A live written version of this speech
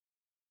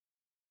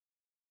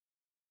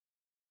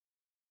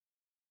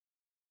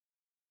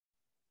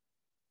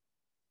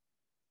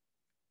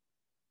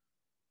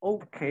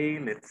Okay,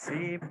 let's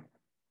see.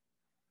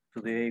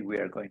 Today we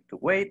are going to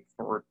wait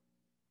for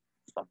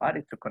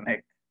somebody to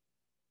connect.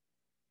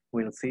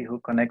 We'll see who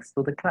connects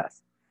to the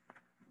class.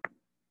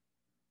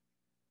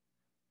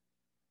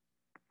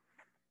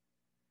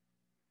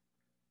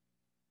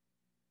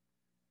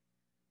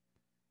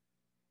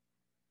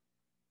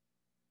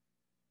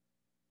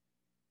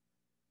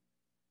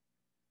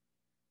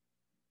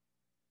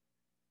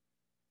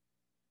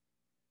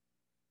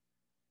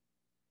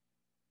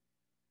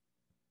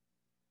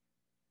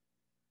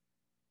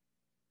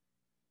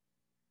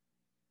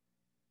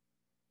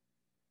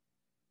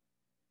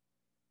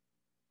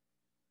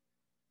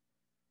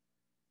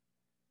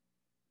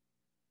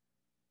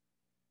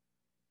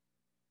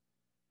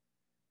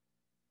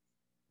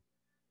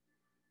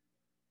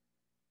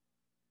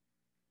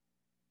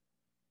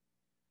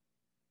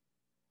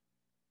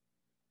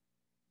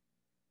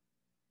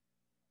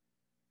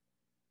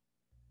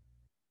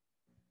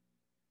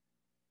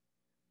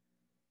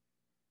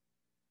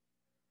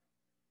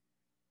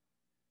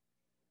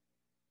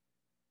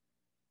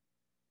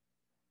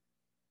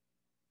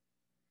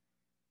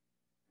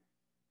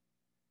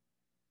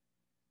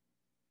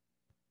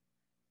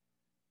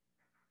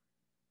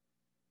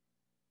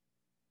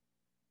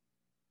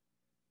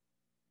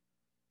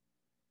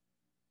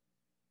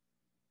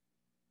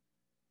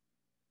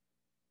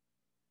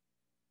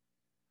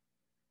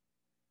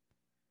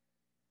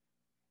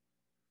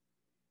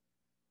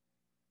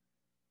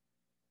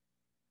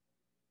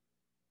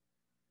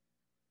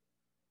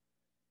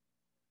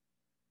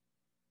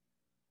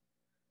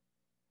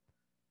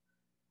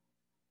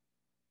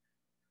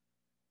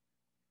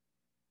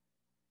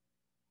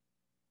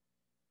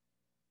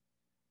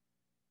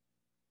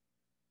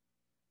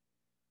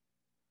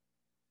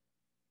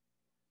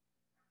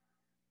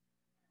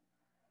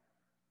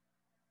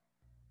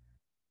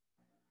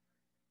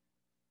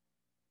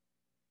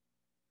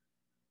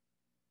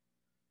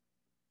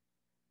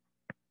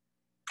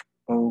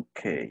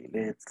 Okay,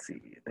 let's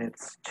see,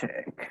 let's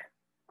check.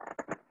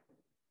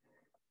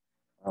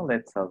 Well,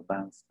 let's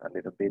advance a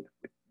little bit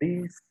with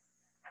this.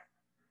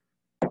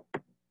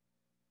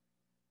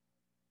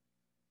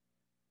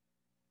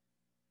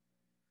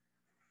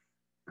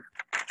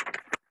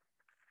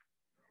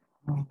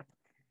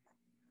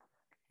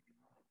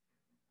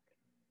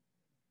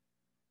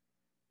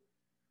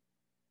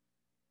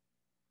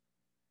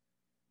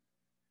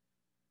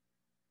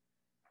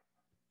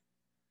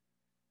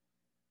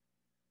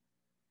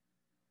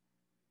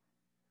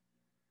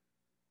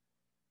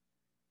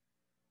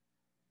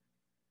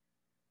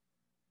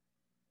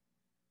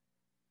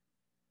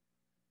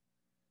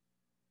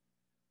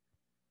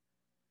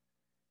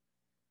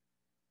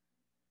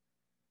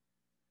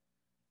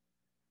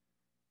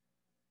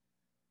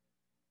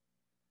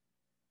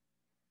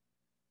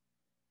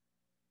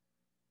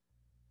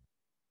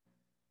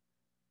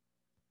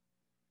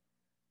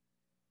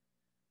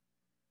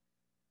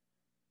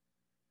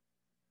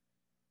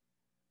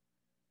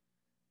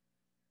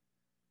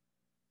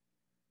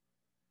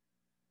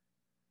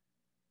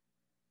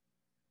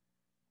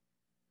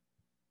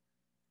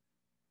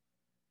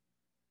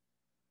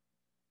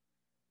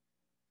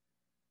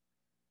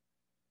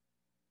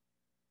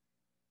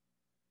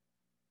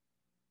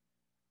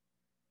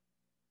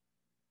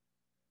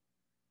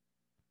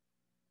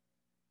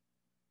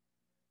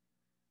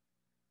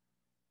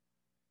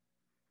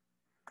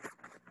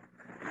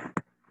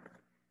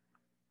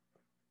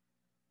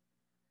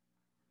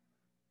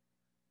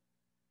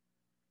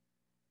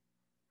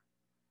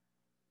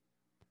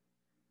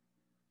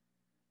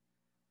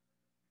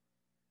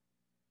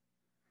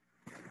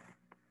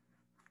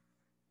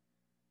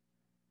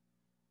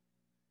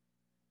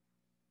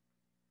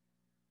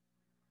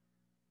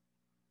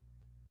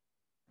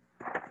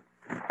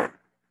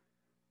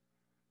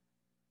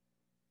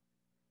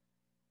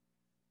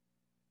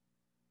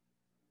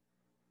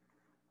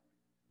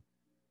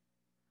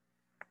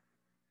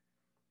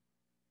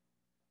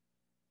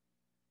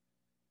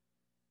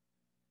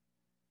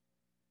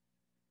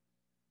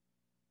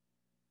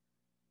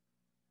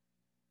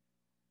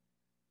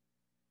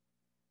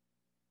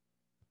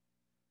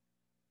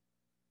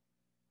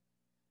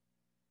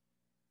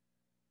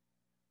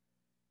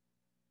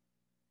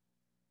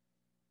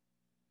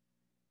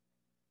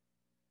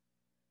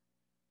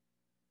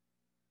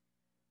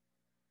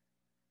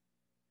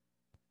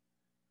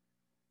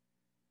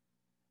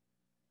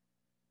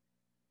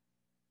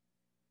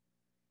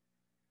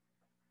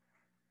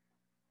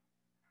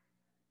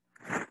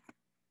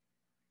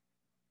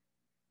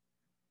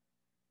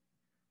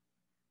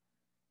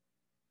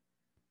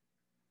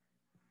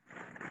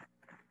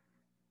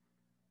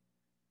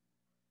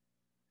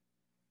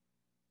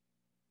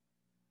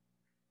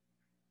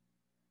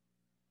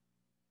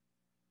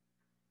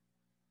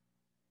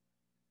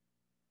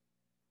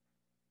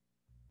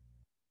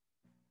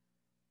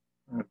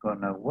 We're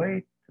gonna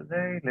wait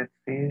today. Let's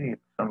see if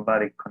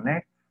somebody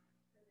connects.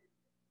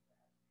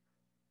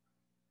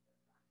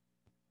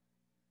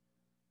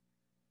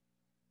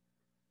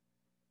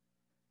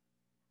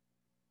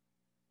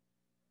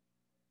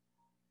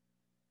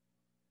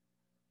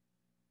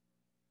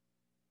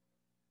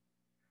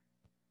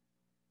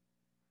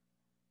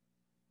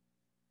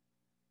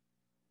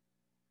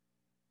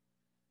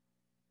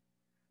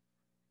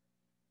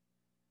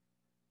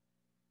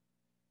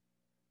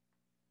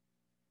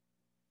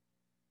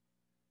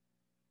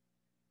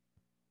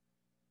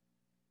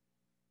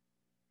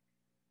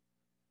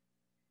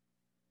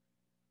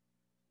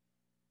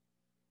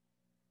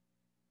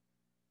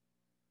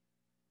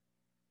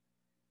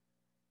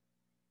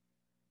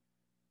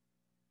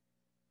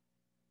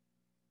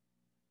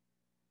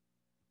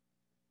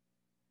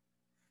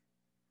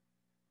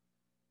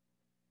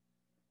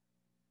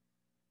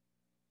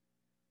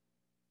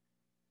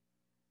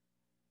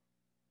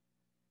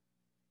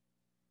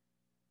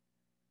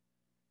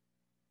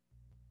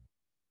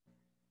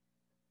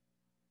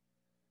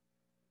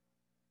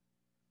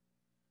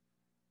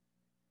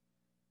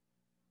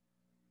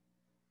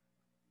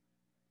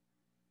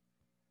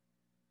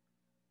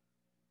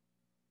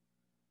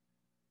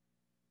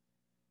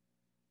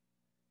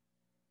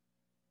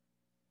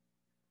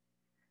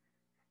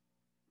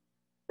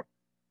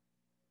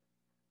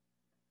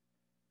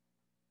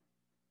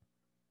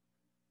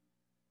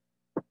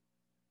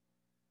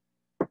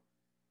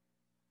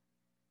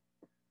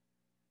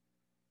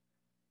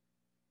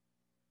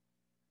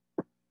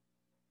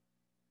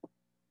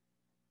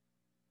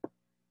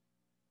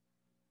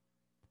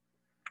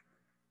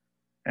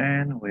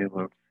 And we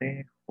will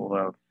see who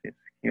else is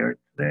here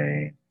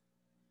today.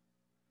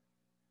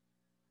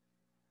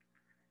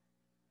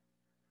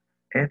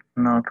 If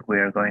not, we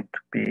are going to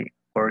be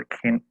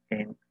working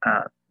in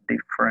a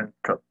different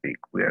topic.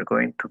 We are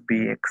going to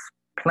be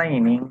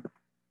explaining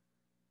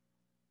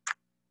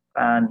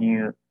a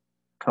new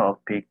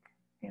topic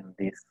in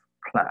this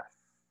class.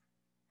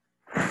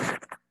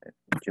 Let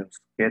me just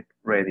get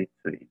ready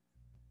to it.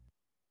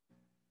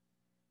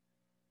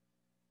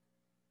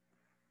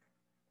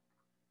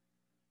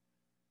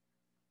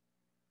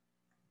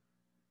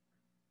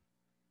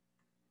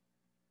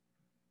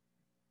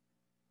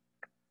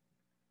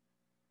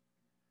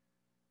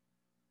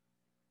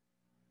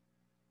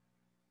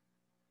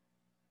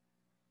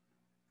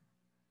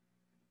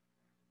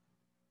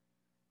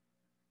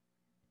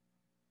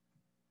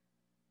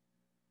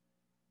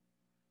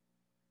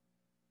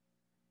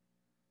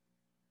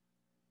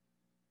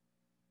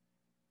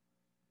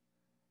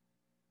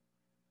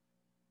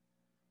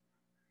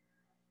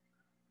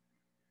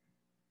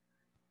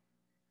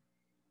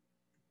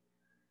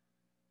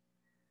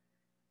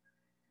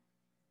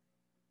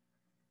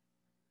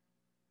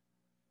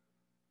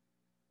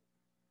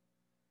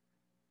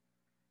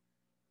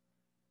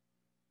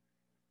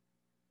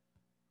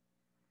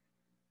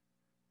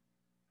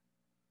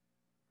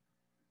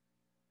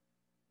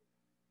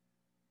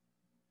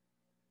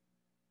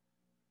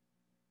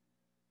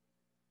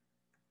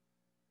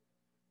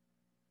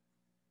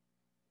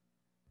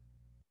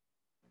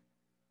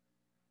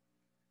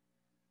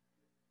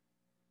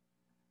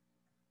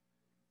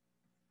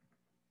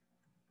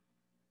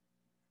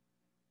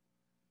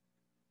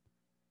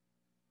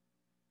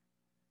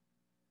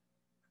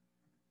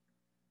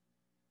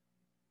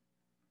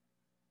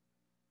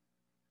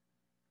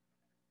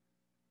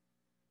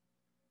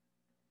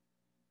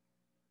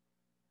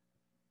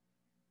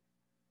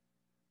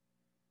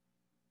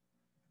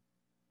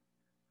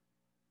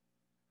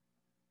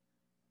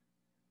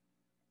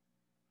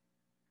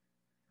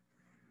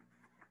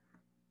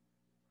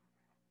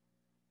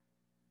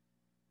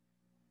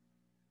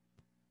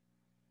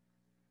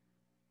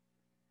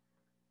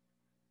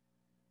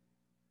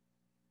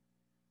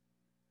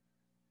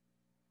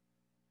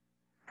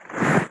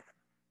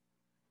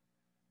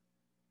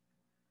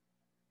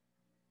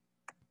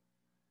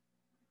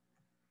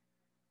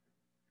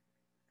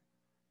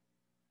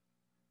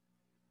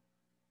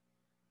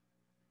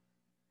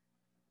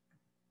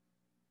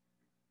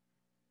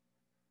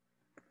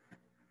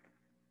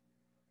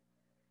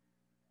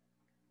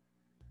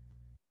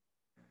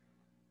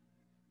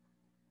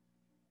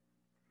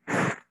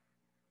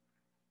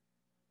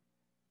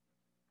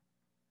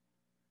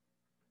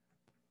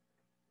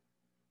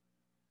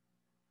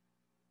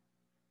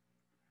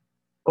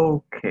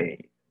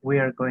 Okay, we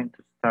are going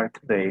to start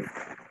today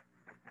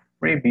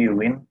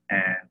reviewing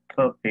a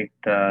topic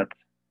that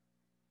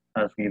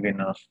has given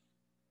us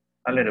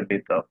a little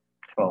bit of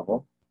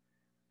trouble,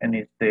 and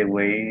it's the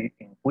way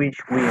in which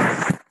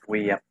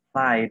we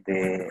apply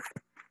the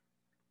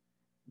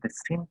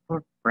simple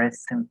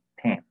present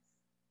tense.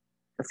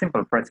 The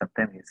simple present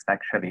tense is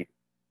actually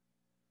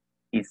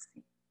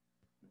easy,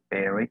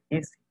 very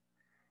easy,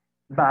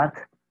 but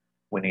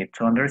we need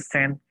to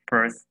understand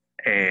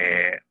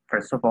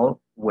first of all,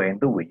 when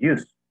do we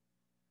use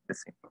the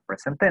simple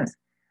present tense?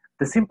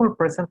 The simple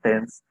present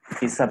tense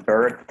is a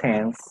verb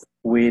tense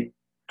with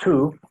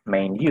two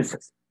main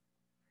uses.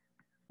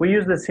 We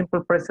use the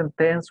simple present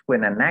tense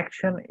when an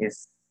action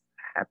is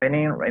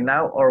happening right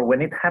now or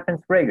when it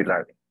happens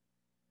regularly.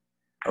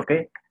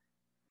 Okay?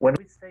 When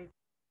we say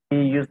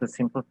we use the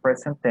simple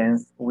present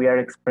tense, we are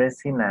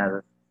expressing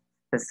a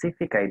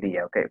specific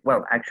idea. Okay,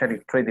 well, actually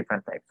three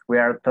different types. We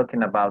are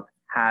talking about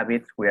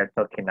habits, we are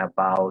talking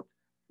about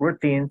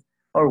routines,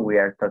 or we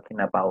are talking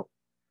about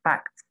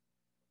facts.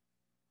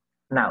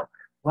 Now,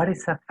 what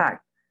is a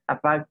fact? A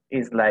fact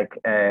is like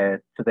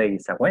today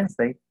is a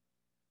Wednesday.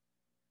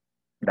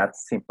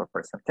 That's simple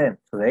present tense.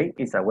 Today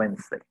is a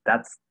Wednesday.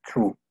 That's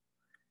true.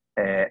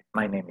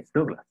 My name is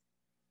Douglas.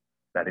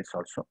 That is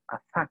also a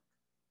fact.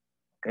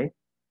 Okay.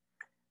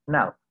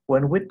 Now,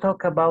 when we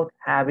talk about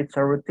habits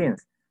or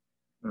routines,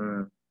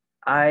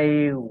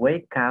 I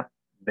wake up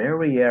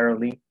very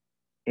early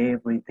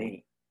every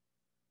day.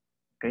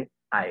 Okay.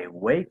 I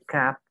wake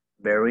up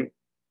very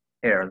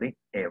early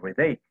every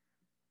day.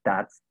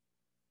 That's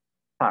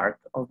part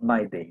of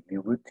my daily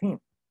routine.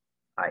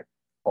 I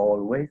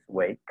always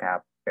wake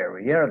up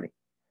very early.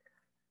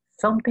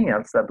 Something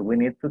else that we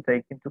need to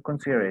take into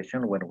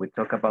consideration when we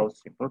talk about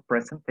simple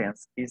present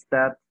tense is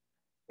that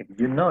if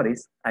you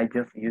notice, I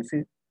just use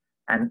it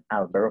an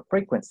adverb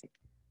frequency.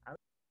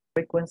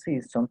 Frequency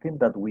is something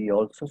that we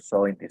also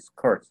saw in this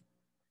course.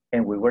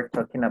 And we were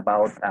talking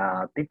about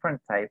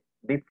different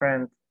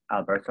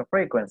adverbs of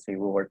frequency.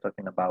 We were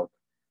talking about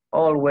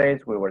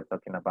always, we were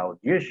talking about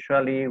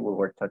usually, we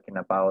were talking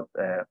about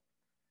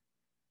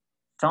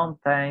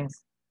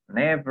sometimes,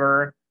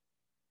 never.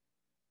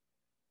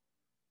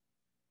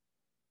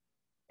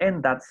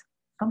 And that's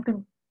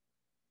something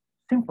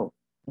simple,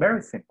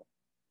 very simple.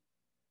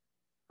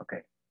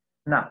 Okay,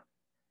 now,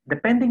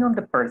 Depending on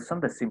the person,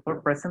 the simple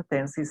present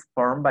tense is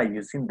formed by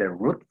using the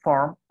root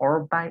form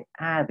or by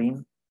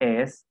adding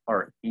s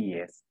or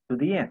es to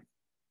the end.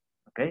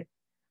 Okay?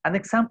 An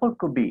example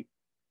could be,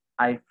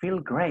 I feel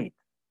great.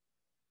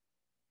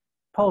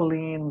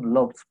 Pauline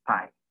loves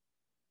pie.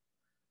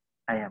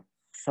 I am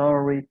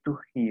sorry to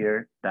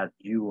hear that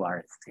you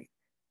are sick.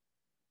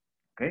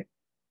 Okay?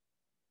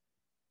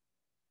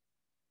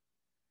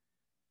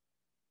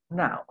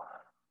 Now,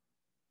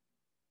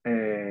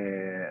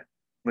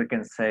 we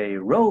can say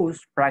Rose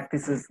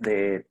practices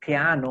the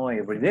piano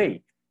every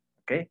day.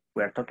 Okay?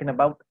 We are talking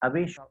about a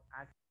visual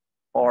act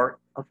or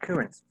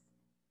occurrence.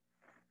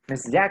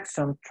 Miss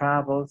Jackson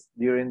travels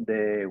during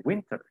the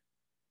winter.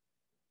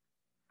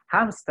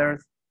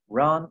 Hamsters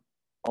run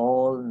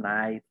all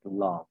night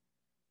long.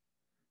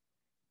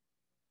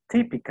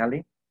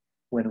 Typically,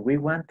 when we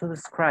want to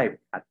describe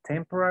a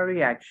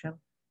temporary action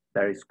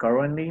that is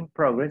currently in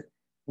progress,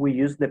 we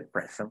use the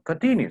present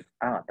continuous.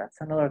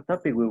 That's another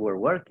topic we were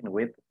working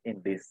with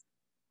in this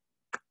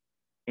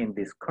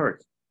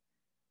course.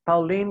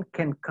 Pauline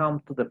can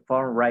come to the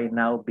phone right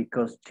now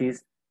because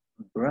she's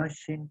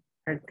brushing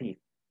her teeth.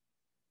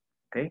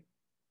 Okay?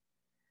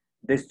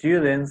 The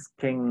students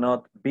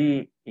cannot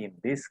be in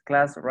this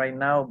class right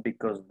now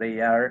because they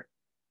are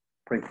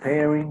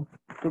preparing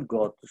to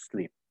go to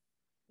sleep.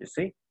 You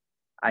see,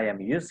 I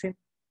am using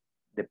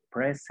the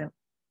present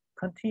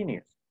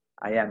continuous.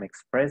 I am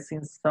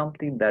expressing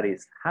something that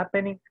is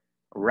happening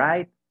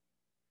right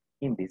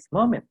in this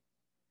moment.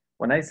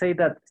 When I say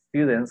that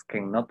students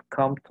cannot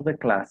come to the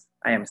class,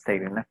 I am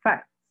stating a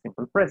fact,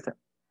 simple present,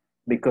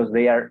 because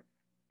they are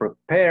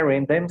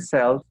preparing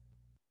themselves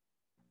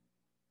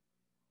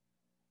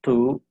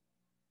to,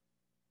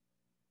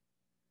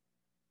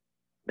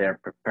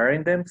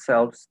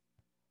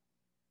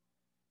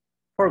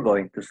 for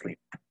going to sleep.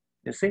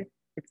 You see,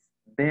 it's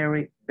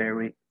very,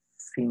 very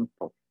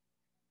simple.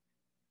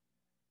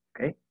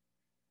 Okay,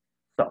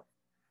 so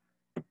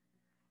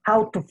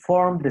how to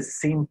form the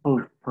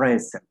simple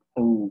present?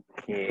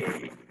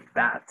 Okay,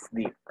 that's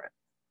different.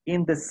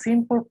 In the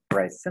simple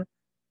present,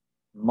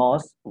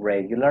 most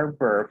regular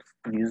verbs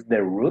use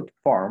the root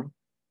form,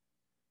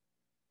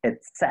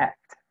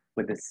 except,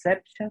 with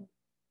exception,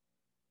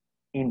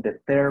 in the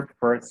third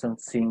person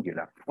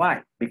singular.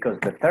 Why? Because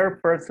the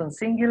third person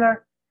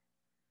singular,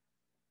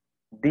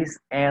 this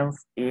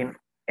ends in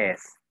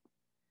S.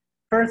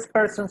 First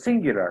person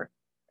singular,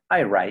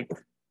 I write.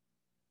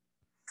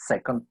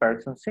 Second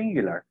person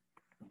singular,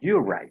 you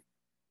write.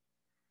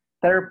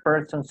 Third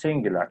person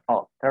singular,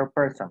 third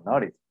person,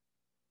 notice.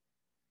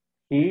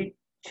 He,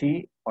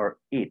 she, or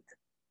it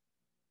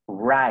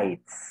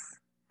writes.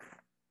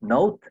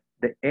 Note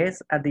the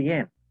S at the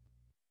end.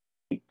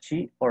 He,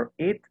 she, or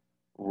it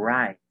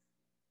writes.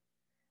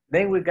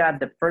 Then we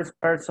got the first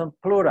person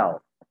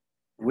plural.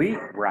 We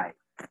write.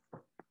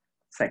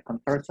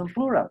 Second person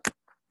plural.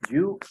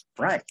 You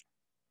write.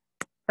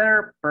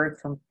 Third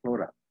person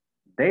plural.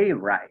 They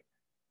write.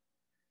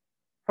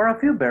 For a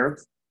few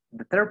verbs,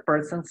 the third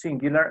person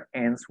singular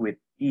ends with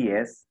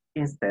es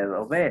instead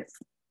of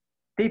s.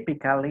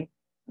 Typically,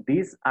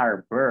 these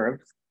are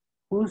verbs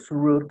whose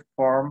root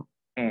form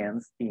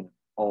ends in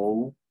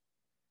o,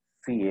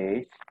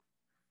 ch,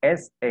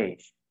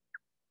 sh,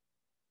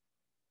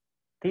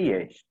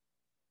 th,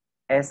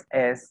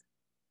 ss,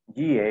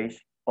 gh,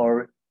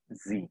 or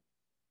z.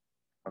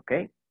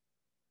 Okay?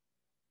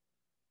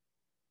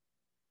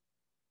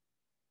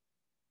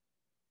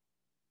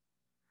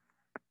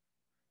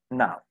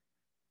 Now,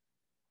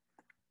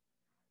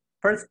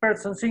 first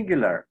person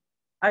singular,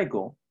 I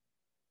go.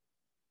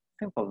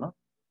 Simple, no?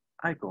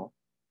 I go.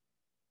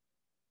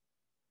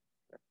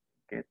 Let's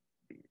get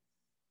this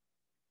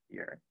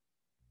here.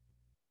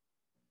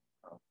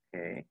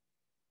 Okay.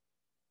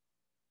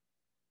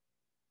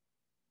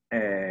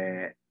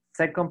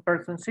 Second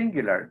person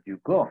singular, you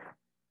go.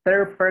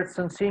 Third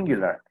person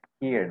singular,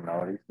 here,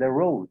 notice the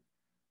road.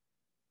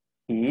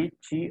 He,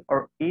 she,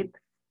 or it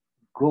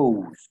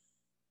goes.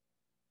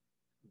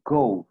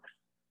 Goes.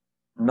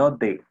 Not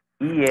the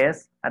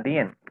es at the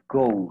end,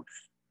 goes.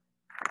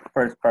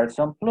 First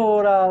person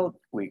plural,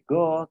 we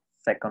go.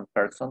 Second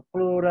person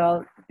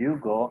plural, you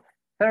go.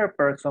 Third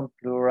person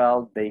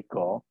plural, they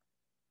go.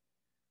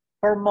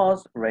 For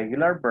most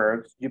regular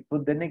verbs, you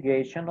put the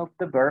negation of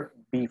the verb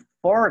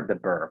before the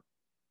verb.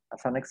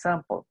 As an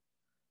example,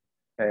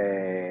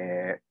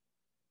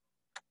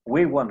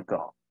 we won't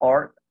go,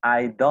 or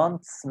I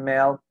don't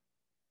smell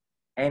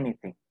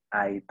anything.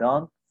 I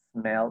don't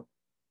smell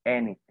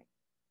anything.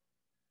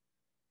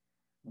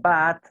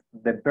 But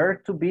the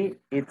verb to be,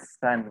 it's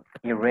an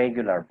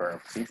irregular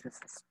verb. This is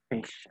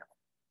special.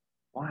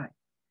 Why?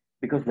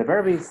 Because the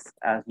verb is,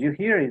 as you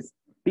hear, is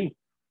be.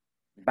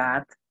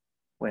 But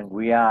when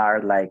we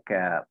are like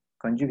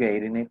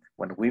conjugating it,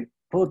 when we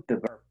put the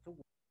verb to,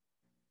 it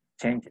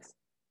changes.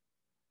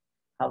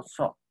 How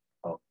so?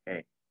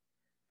 Okay.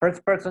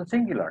 First person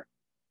singular,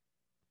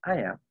 I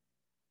am.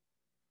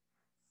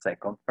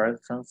 Second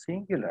person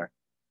singular,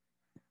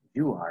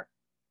 you are.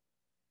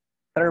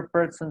 Third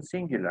person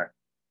singular,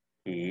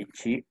 he,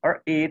 she,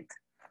 or it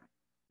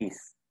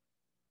is.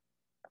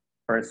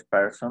 First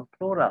person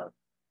plural,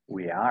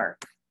 we are.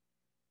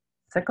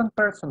 Second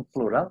person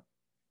plural,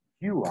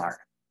 you are.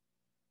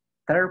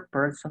 Third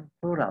person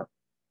plural,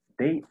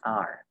 they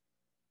are.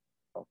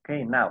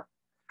 Okay, now,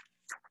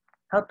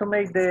 how to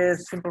make the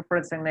simple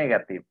present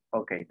negative?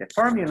 Okay, the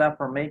formula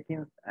for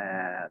making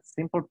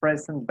simple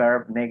present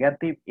verb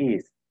negative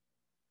is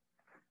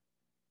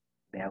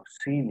the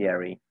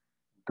auxiliary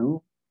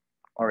do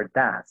or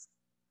does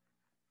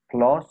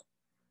plus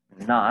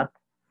not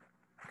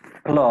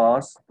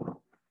plus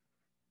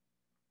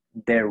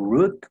the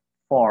root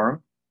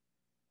form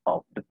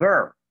of the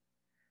verb.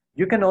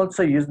 You can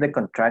also use the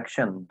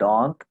contraction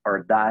don't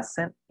or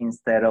doesn't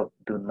instead of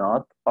do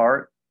not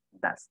or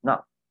does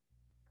not.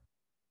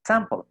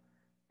 Example,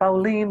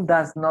 Pauline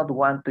does not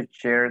want to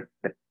share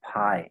the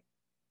pie.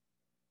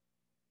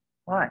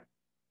 Why?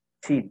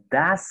 She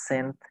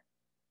doesn't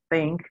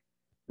think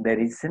there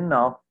is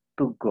enough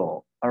to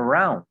go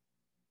around.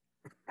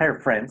 Her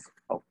friends,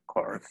 of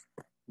course,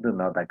 do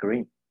not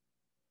agree.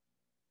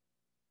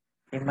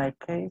 In my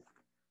case,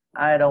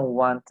 I don't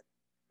want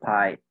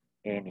pie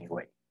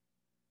anyway.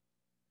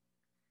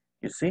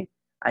 You see,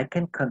 I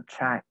can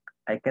contract,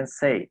 I can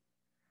say,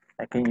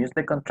 I can use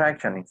the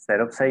contraction instead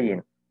of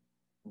saying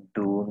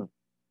do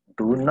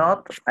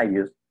not, I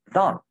use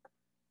don't.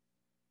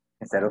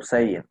 Instead of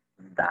saying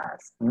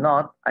does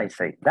not, I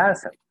say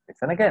doesn't.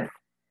 Listen again.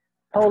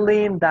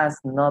 Pauline does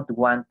not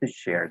want to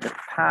share the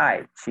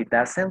pie. She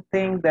doesn't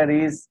think there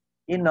is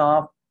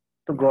enough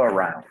to go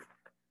around.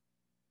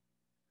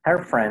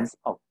 Her friends,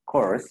 of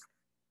course,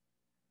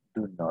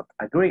 do not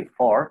agree,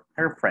 or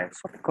her friends,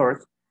 of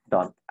course,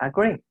 don't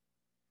agree.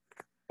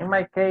 In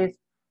my case,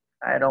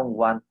 I don't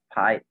want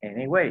pie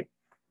anyway.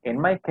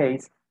 In my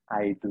case,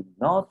 I do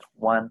not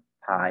want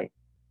pie.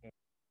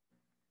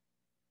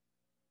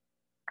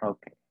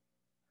 Okay.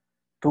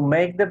 To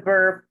make the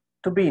verb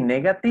to be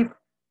negative,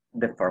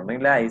 the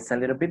formula is a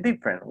little bit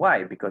different.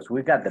 Why? Because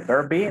we got the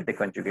verb be, the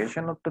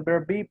conjugation of the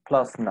verb be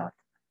plus not.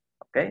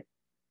 Okay?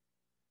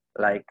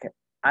 Like,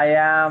 I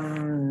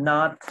am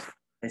not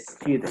a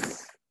student.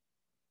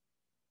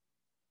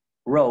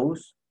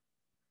 Rose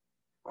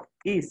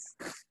is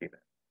a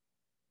student.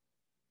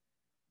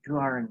 You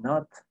are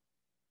not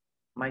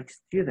my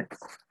students.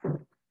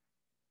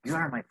 You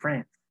are my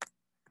friends.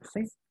 You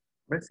see?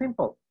 Very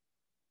simple.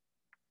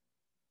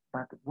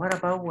 But what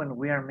about when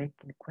we are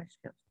making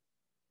questions?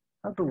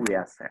 How do we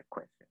ask a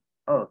question?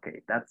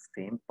 Okay, that's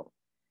simple.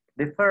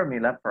 The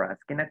formula for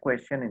asking a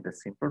question in the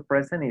simple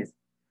present is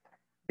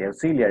the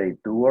auxiliary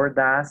do or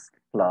does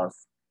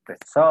plus the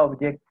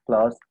subject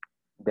plus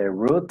the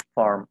root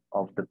form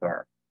of the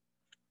verb.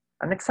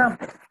 An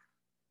example.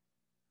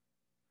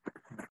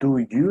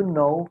 Do you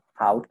know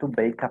how to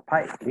bake a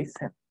pie?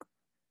 Listen.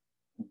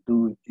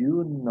 Do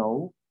you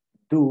know,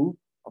 do,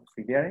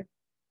 auxiliary,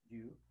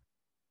 you,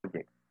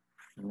 subject.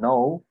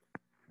 Know,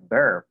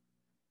 verb.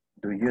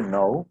 Do you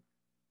know?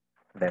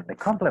 Then the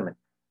complement.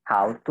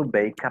 How to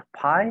bake a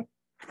pie?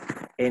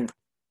 And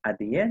at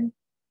the end,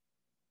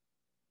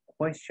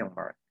 question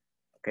mark.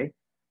 Okay?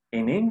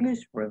 In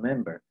English,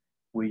 remember,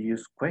 we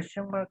use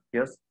question mark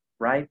just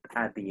right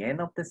at the end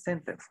of the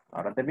sentence,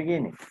 not at the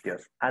beginning,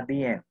 just at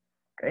the end.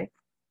 Okay?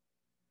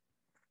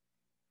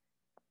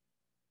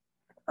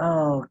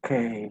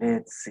 Okay,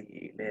 let's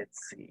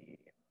see.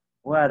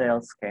 What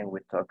else can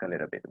we talk a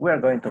little bit? We're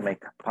going to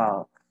make a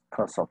pause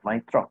because of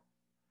my throat.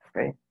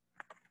 Okay?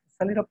 It's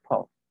a little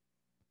pause.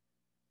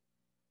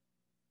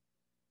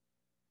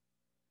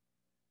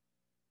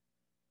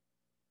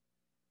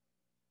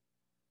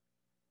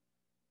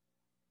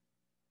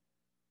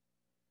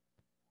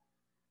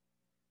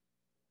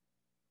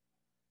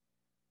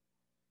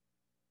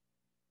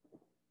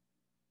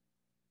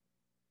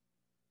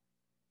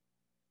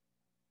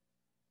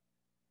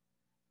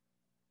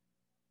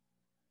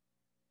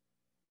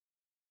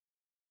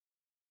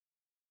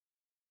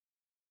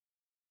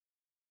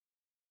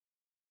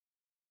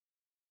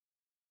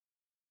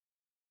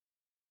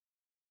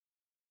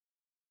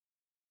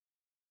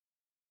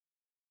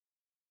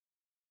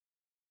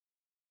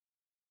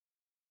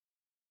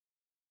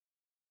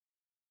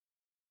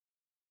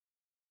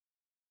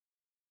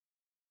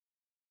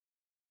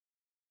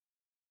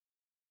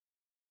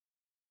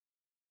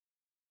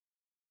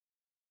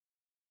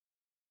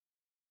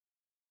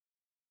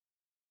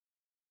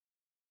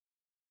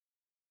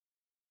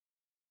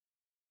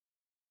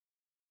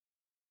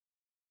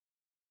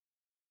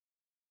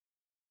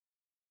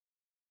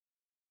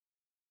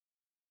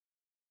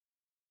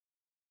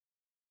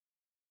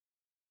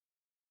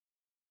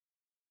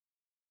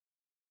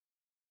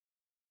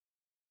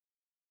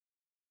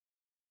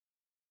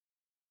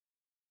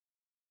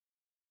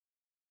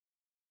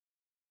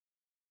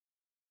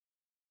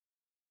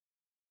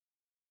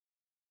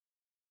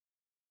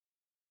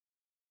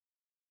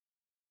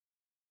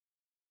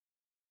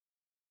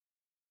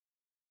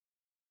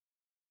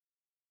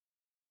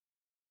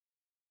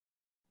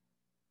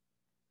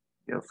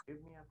 Just give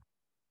me a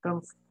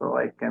second so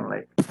I can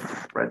like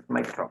rest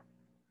my throat.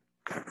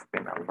 It's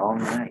been a long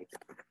night.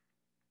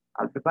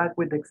 I'll be back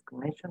with the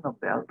explanation of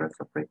the algebra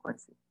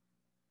frequency.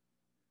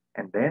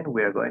 And then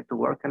we are going to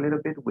work a little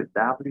bit with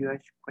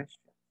WH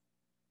questions.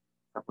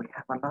 But we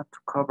have a lot to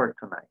cover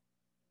tonight.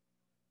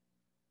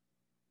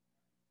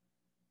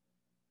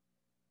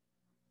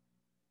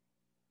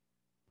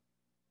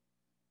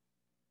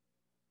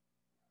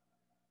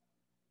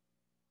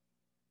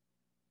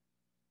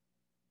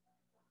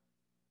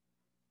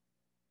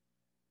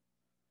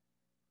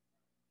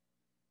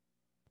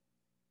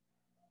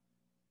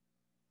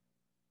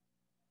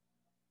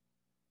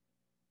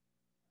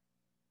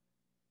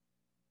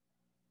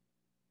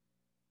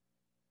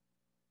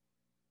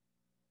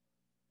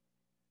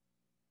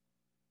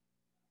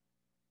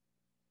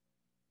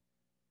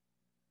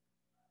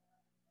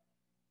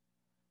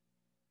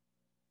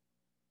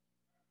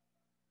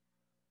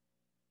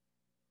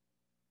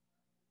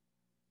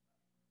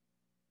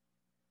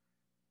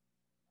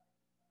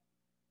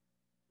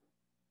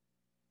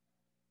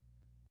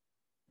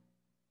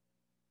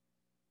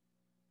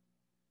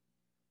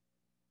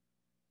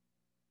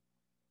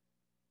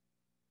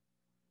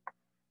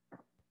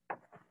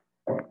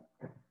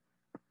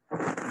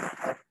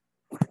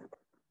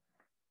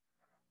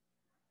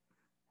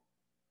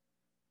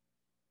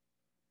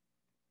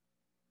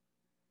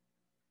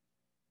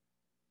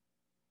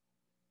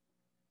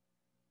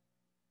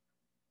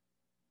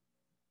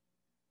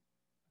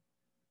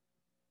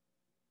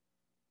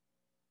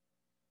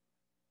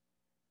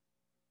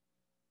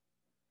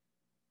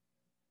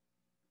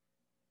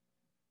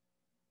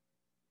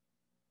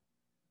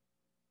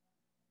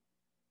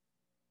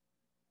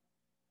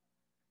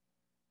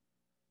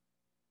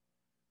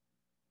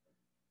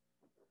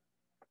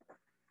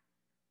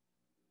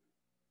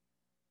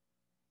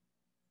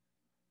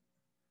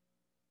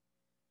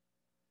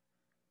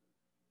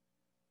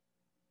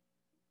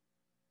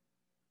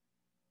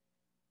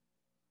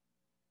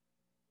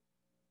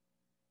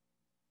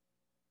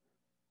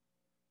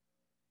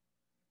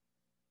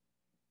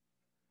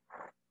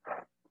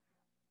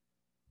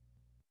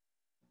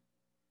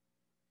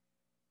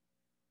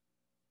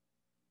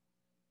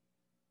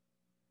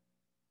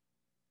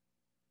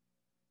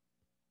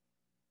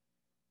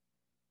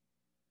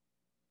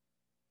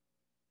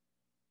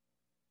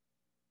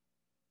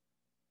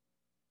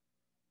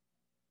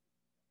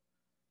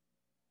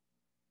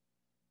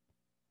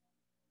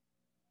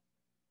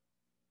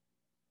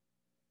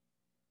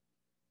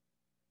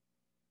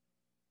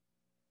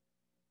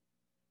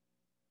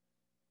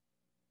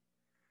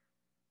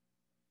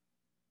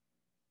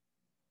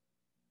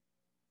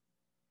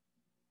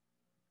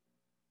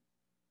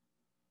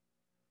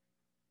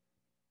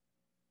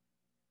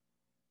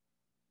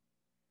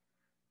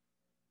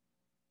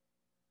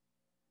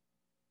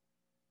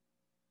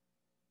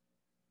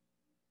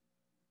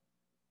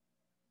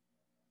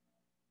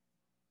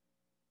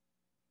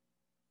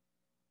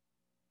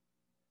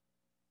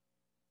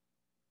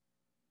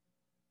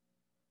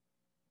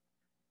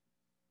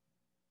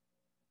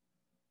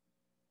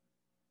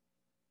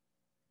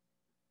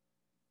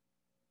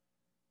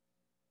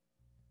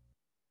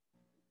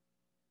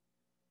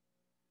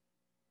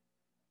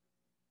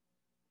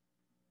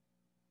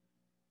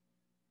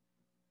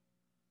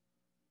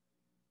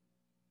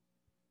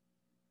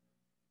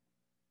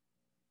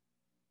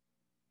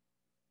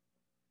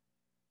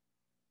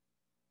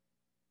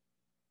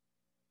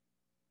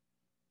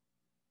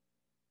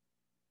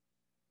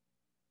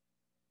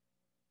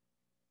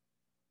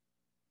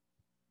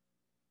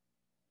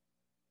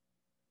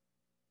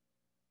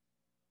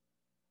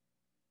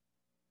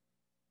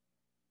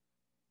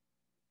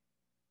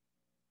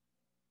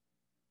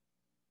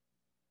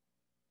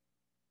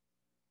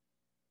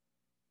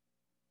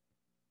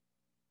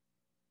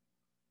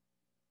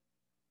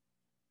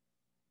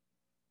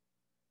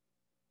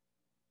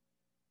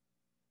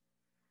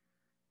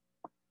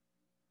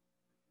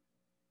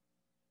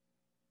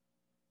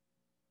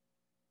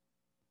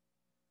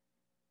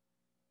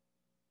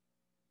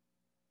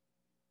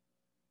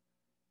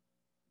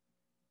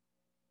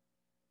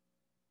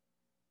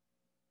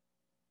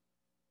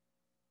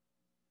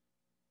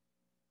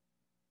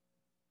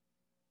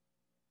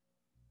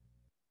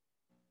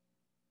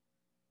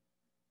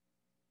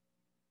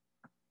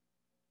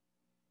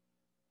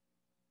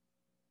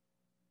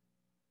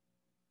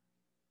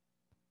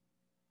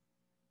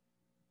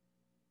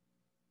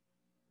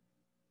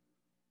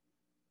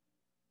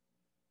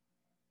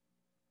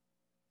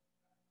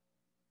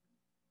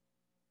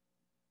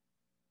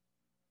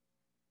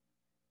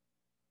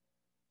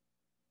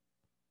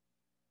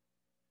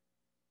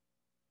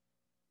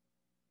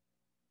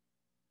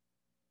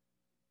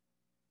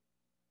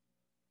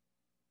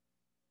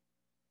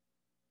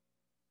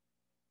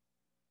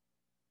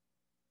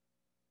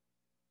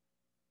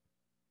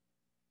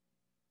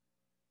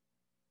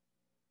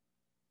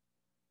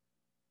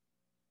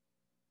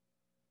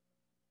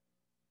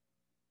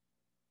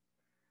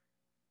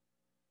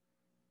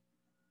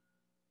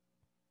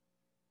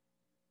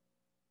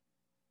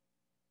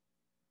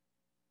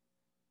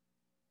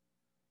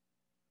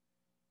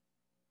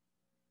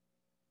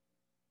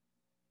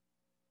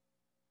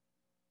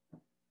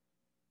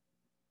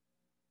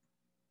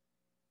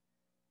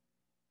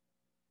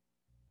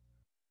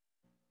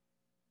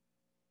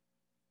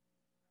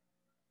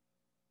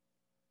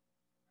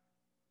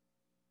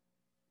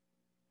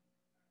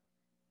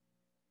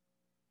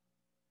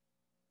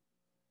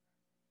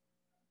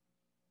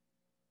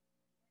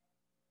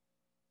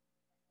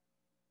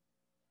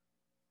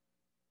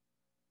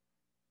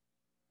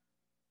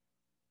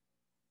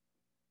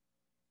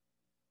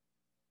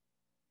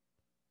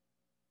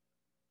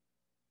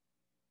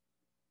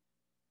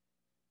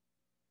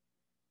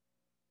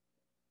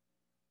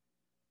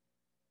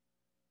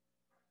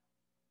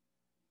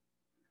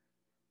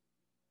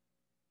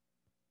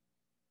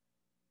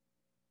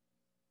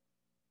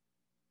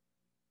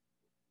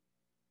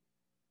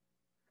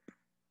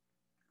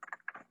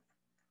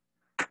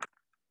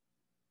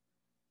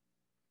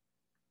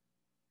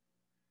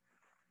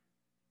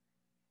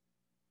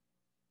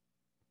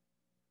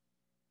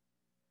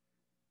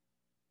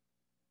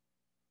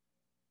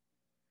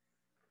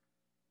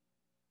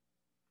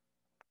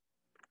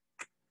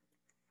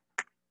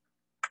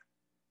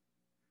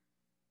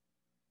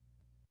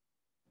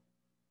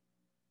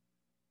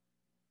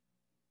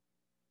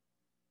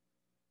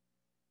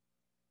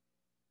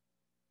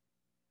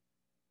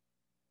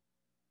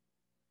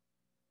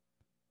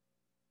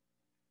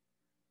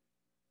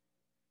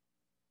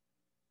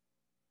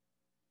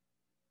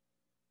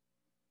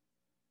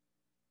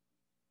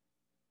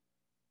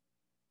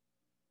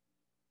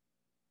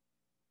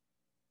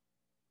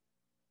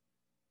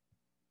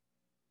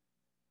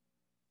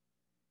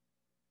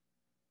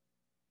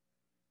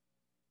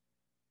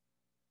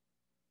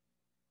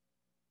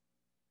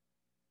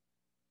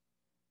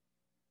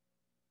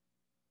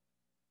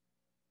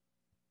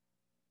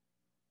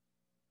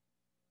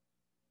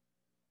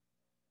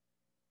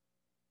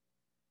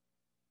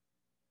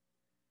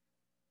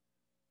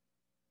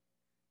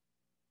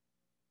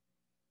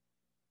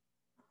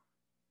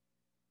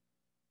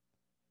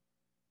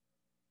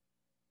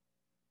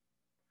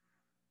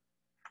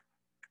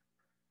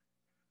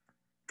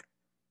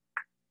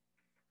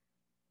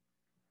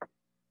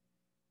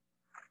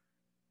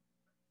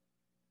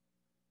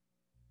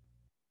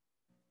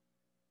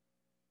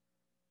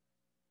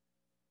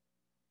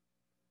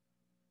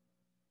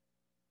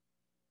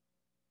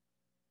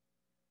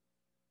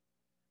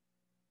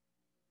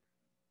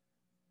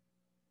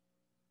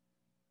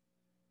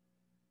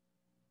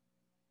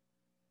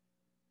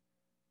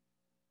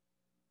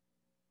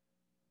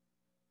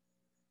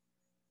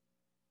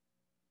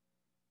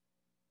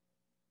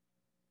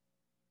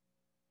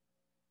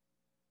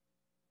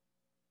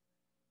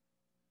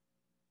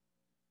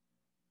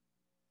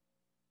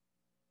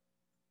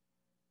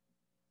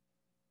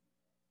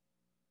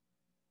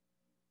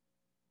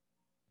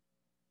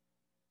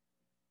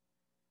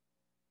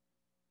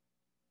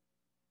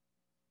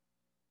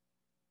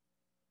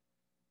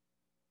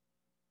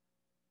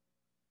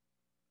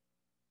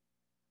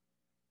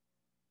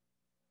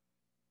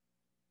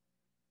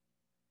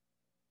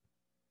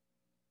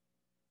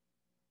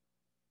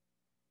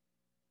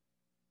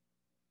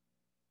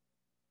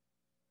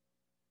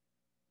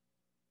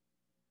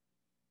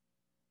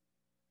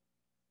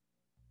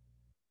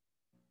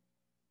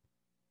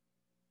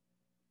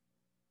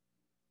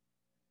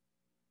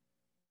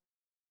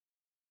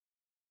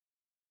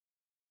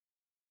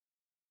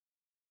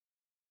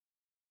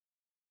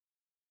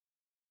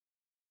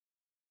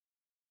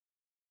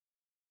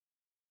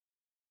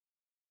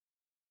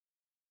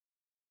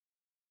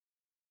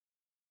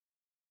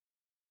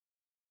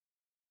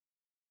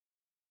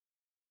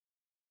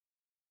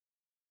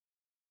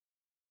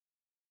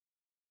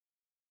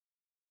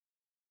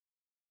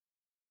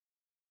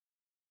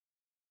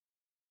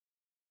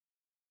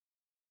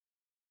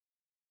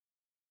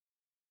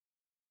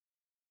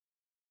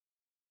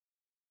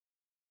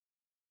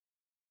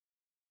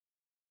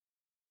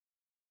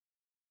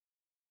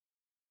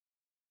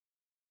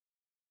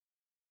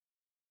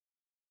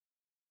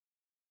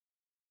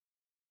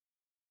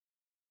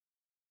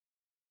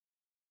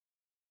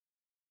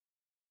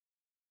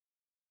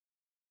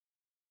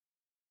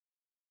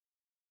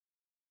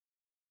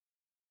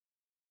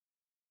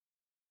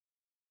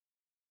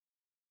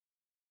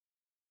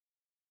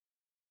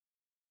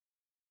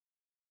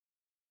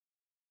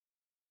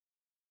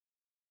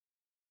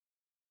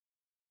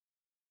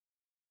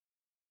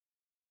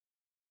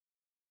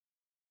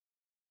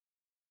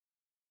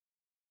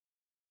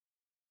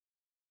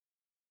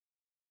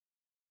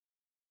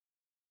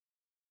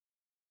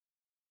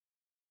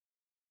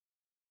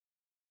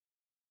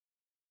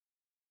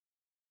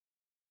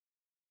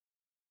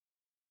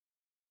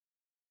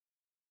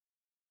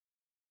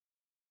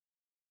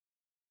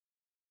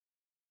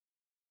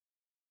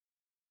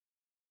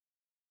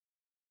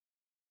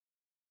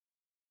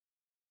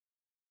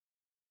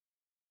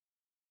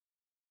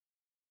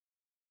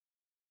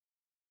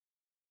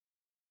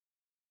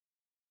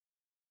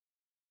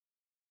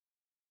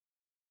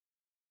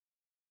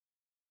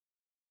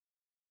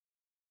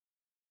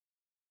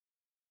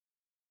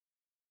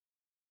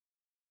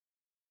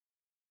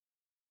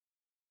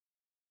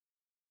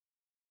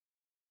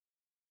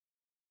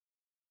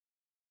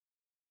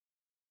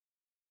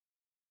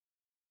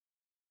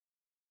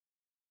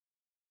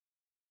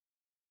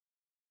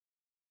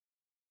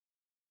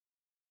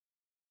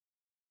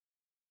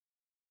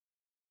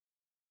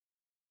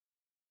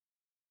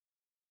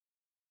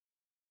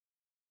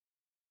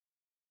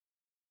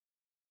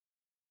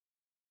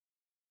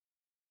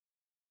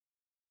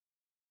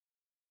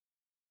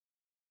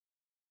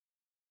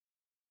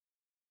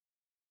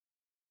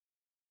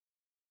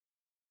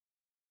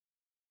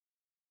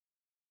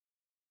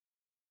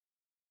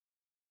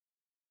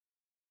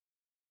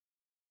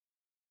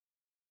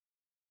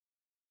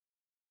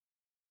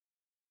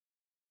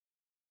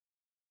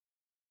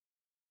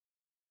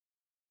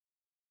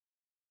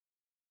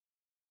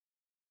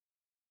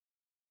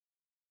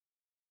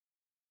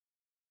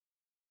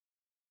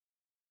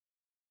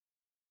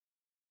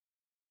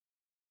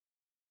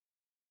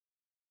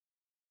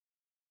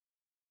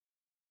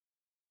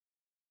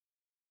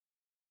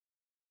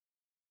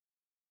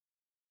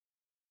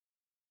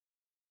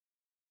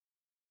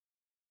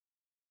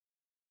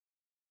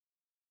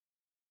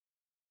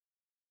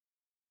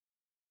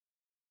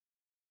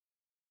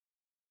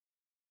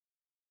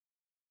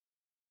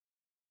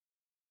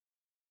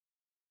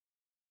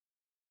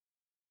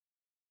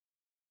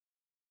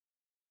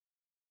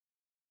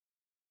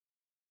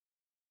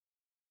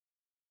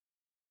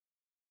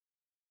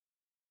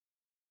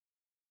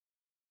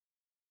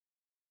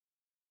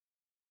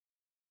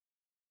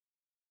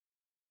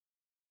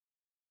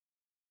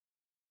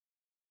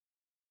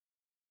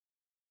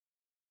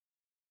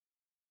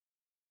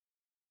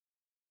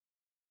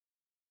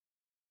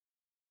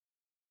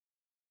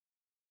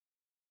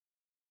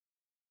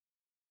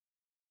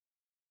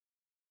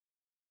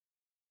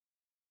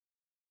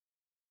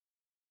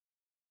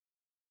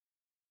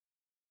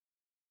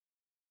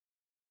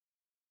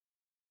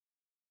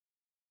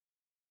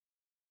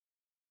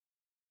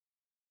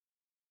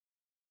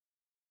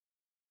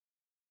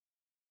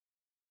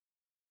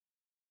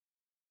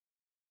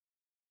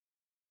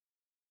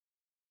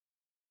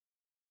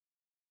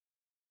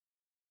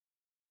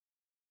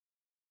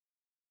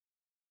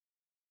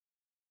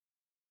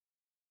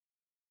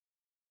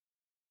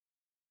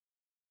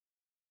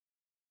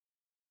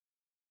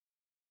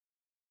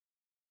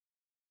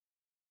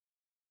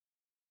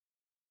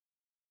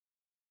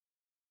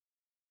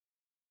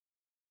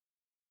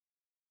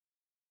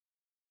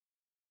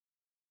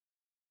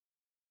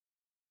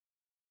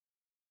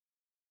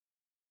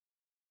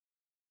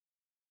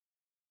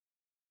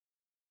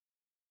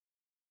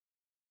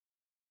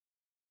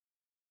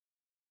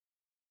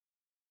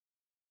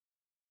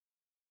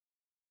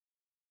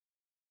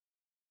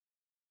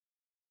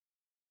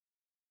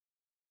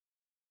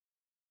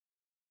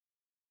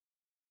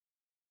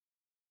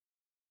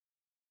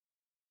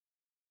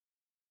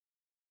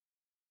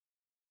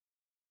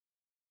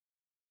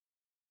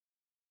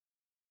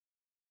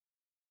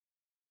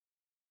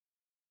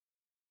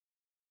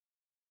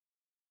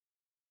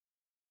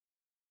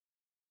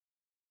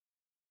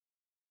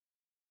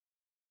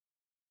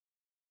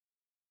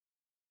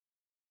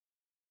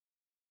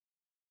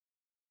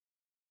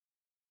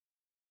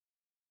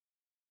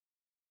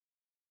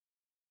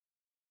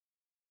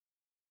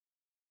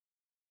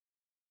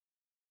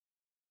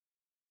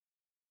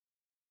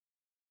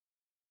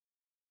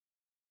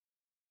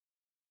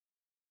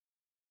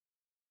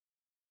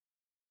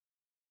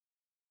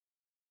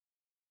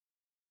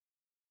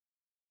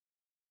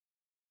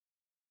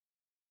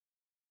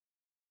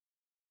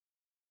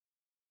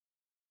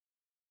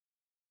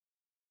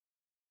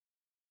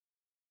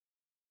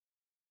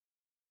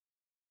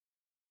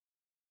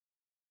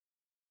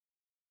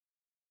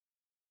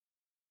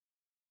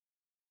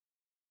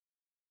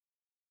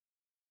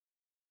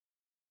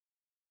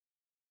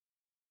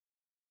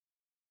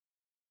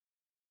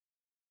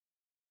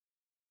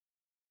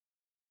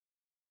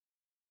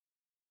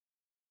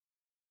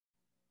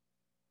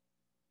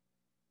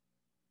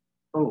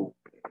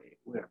 Okay,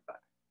 we're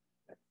back.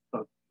 Let's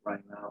talk right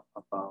now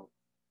about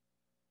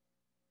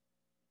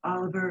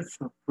Alberts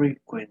of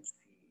frequency.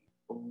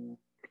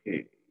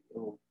 Okay,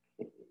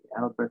 okay.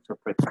 Alberts of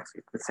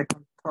frequency. The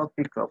second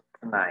topic of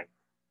tonight.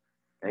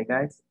 Okay,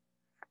 guys?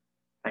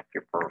 Thank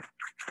you for.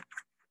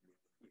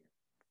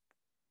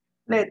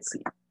 Let's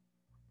see.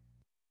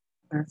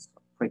 Alberts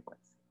of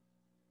frequency.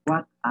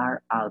 What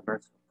are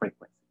Alberts of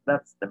frequency?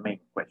 That's the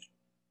main question.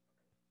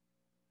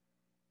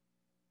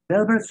 The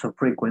Alberts of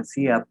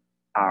frequency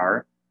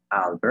are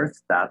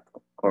Alberts that,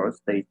 of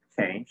course, they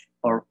change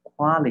or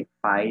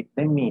qualify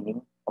the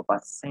meaning of a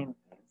sentence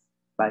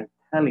by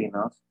telling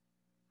us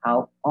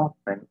how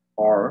often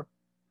or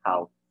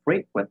how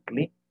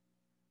frequently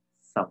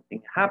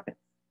something happens.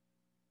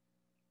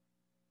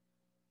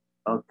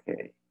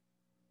 Okay.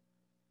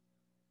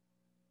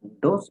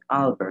 Those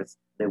Alberts,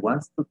 the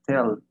ones to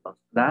tell us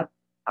that,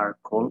 are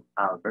called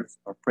Alberts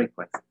of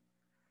frequency.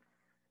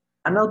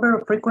 An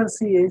Albert of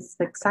frequency is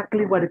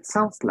exactly what it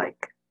sounds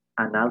like,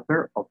 an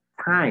Albert of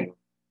time,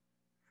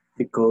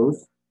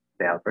 because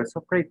the Alberts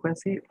of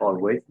frequency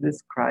always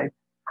describe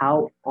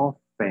how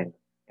often,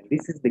 and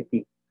this is the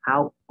key,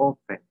 how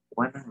often,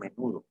 cuán a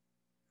menudo,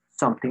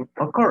 something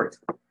occurs,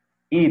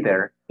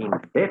 either in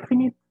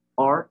definite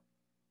or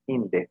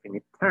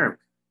indefinite terms.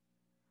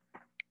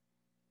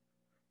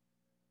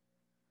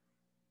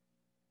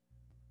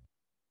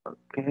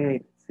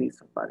 Okay, let's see,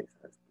 somebody's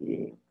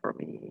asking for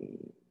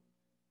me.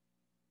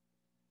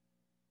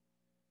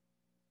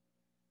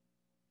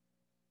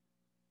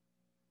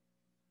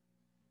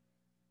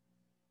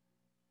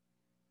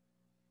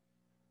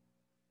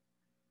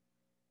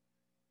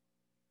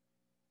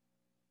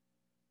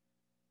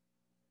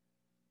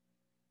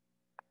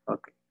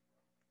 Okay.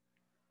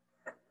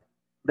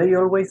 They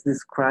always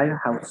describe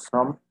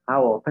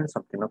how often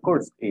something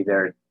occurs,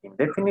 either in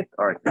definite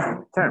or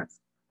indefinite terms.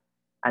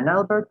 An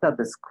Albert that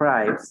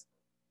describes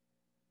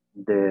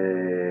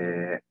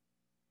the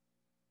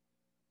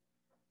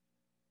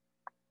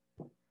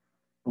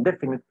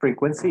definite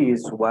frequency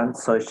is one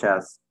such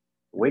as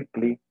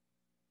weekly,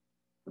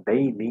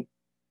 daily,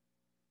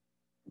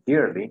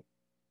 yearly.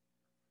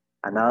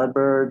 An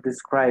Albert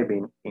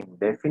describing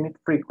indefinite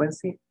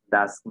frequency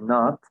does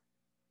not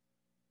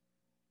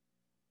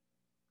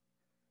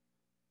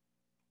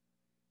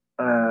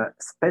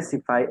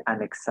specify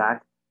an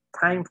exact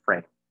time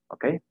frame,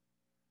 okay?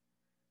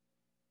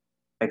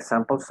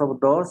 Examples of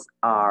those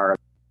are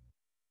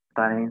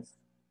times,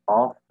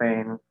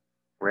 often,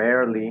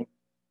 rarely,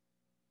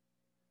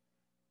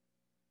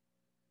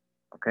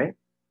 okay?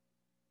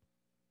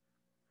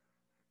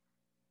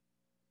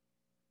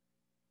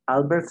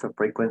 Alberts of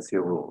frequency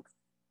rules.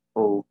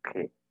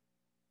 Okay.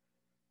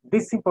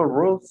 These simple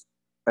rules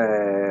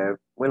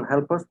will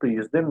help us to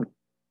use them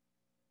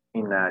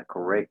in a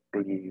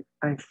correctly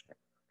fashion,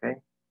 okay?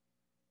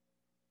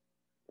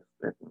 Just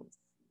let me see.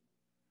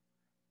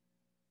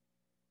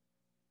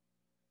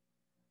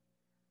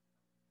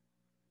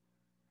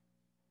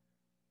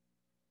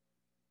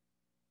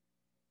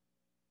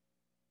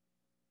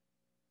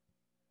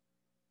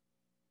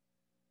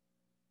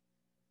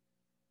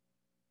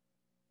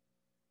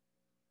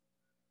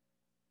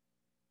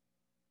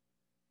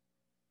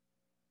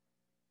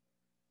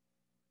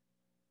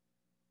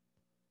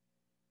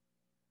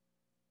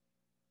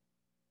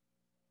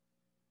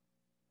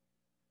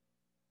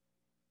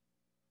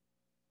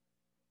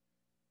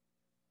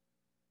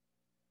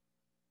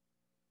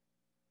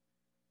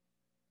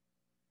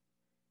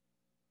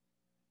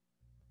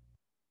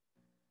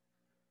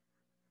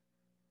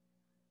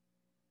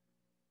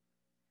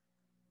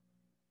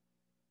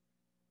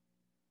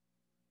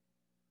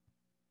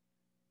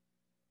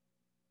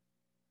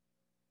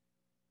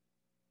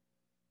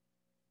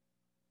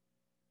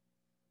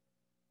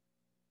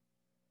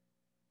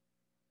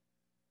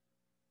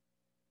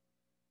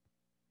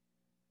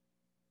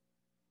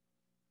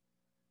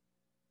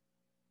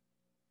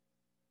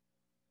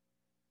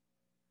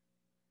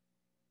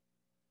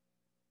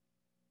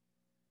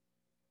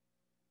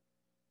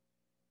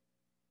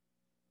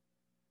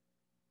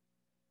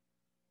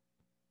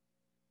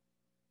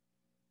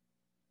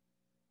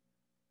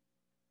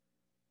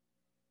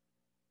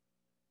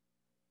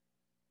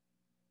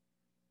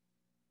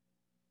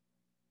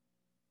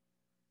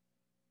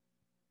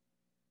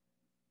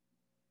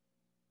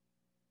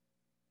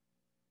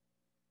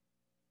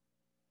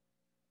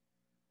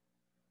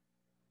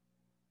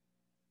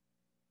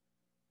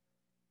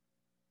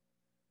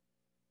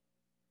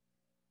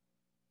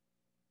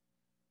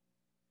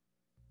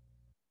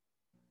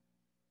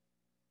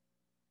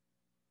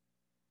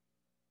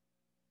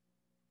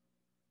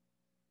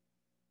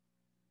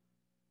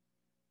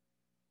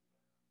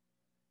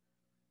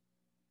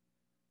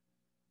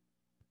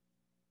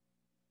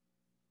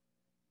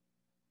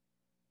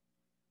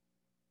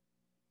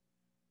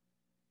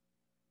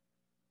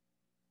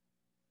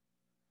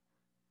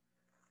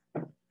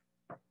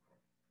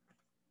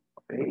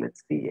 Okay,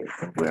 let's see. I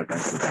think we're going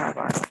to have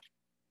a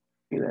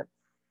student.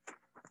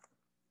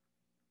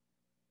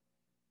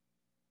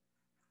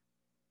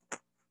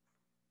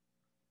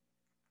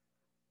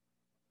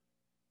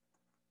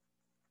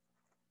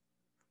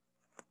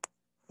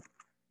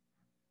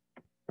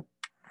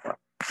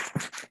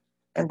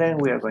 And then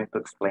we are going to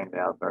explain the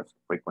adverse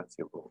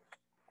frequency rules.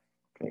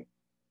 Okay.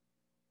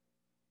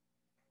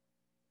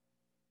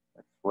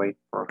 Let's wait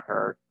for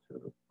her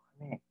to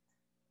connect.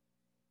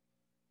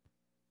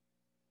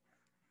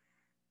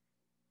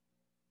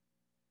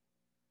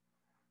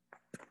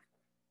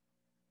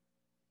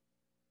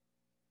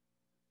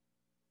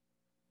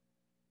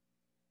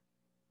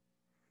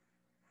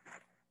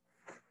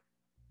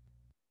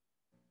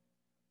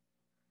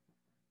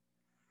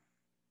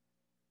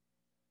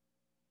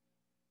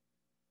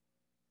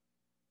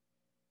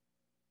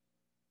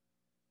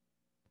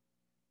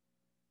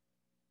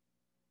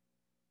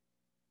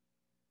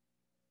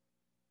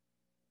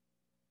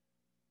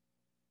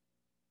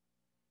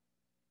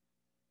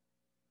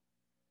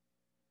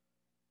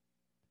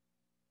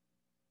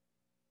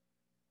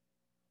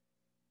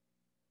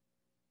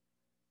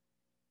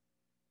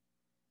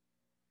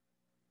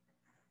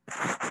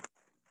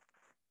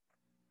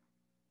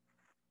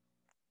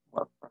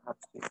 Well,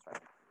 perhaps this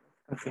time.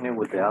 Let's continue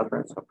with the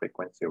adverbs of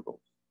frequency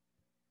rules.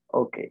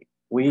 Okay,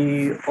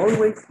 we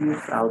always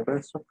use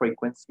adverbs of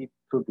frequency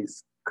to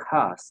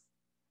discuss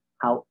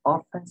how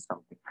often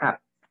something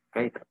happens.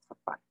 Okay, that's a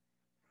fact.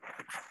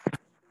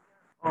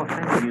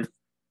 Often used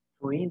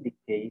to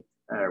indicate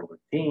a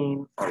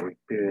routine or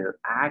repeated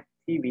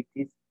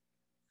activities,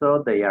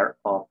 so they are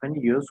often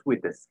used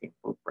with the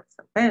simple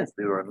present tense.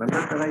 Do you remember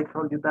that I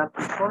told you that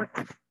before?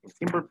 In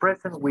simple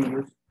present, we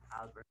use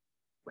adverb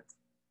frequency.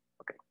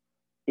 Okay.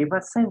 If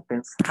a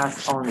sentence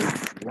has only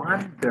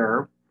one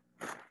verb,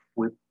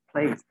 we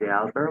place the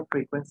adverb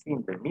frequency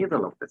in the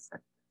middle of the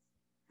sentence.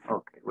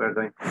 Okay, we're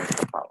going to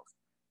make a pause.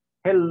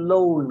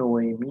 Hello,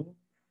 Noemi.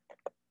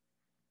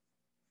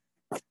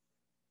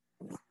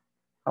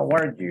 How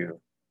are you?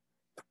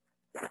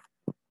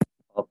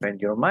 Open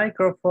your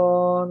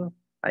microphone.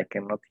 I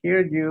cannot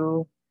hear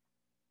you.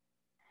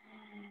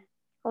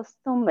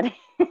 Costumbre.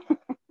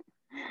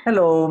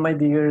 Hello, my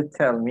dear.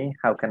 Tell me,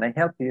 how can I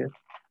help you?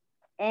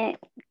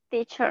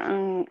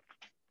 Teacher,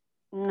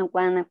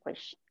 one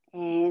question.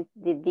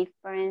 The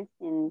difference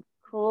in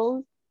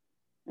could,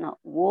 no,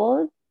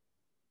 would,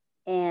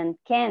 and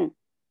can.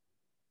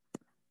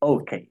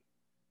 Okay.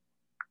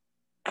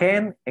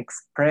 Can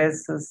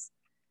expresses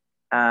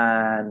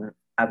an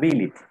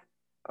ability.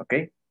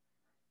 Okay.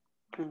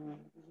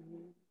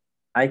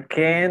 I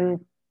can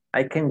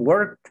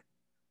work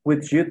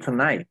with you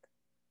tonight.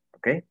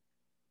 Okay.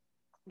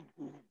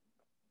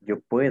 Yo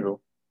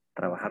puedo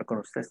trabajar con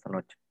usted esta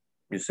noche.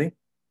 You see?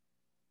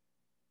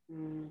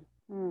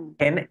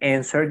 Can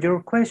answer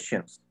your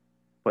questions.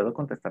 Puedo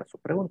contestar su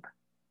pregunta.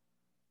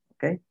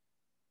 Okay.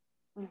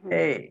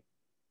 Hey,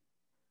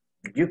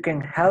 you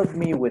can help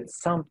me with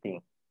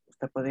something.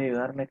 Usted puede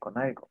ayudarme con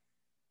algo.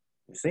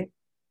 You see?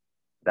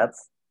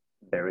 That's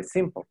very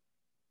simple.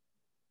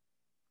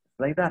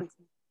 Like that. Just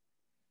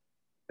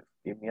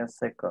give me a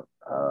second.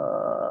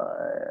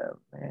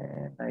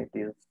 Man, I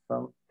did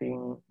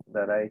something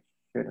that I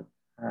shouldn't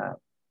have.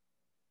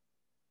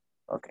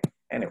 Okay,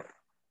 anyway.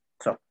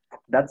 So,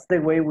 that's the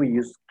way we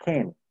use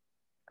can.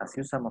 Así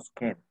usamos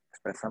can.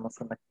 Expresamos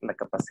la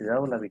capacidad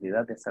o la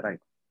habilidad de hacer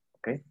algo.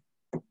 Okay?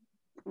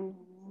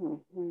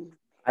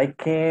 I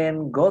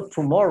can go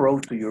tomorrow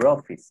to your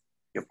office.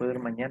 Yo puedo ir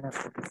mañana a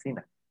su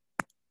oficina.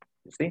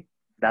 You see?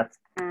 That's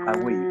how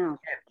we use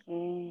can.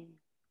 Okay.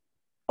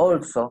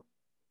 Also,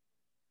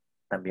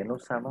 también lo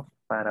usamos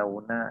para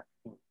una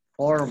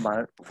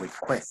informal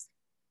request.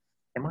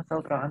 Hemos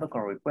estado trabajando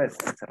con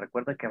request. Se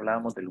recuerda que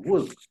hablábamos del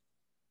would.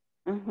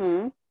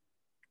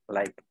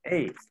 Like,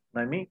 hey,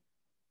 Noemi,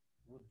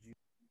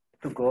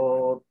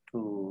 would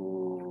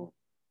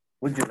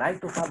you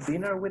like to have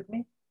dinner with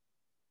me?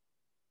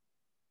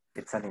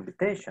 It's an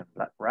invitation,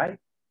 right?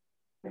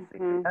 Estoy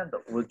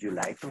invitando. Would you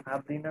like to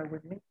have dinner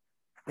with me?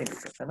 Me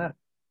invito a cenar.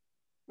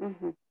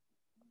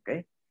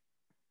 Okay?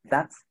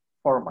 That's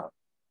formal.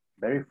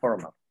 Very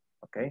formal.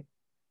 Okay?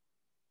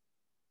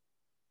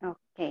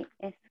 Ok,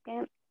 es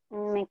que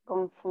me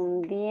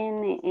confundí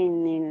en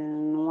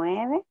el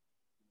 9,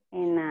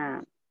 en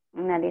la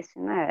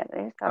 19,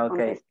 ¿verdad? Estaba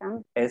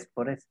contestando. Es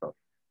por esto,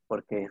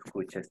 porque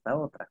escucha esta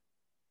otra.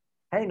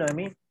 Hey,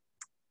 Noemi,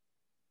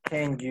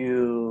 can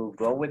you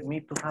go with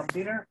me to have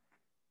dinner?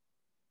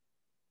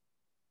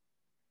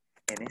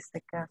 En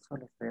este caso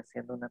le estoy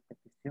haciendo una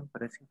petición,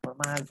 pero es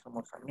informal,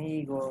 somos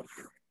amigos,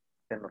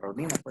 nos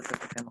reunimos, pues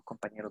somos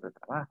compañeros de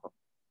trabajo.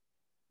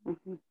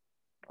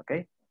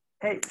 Okay?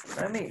 Hey,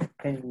 Noemi,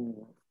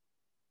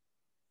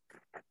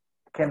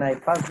 can I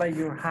pass by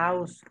your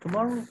house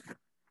tomorrow?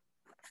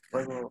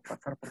 ¿Puedo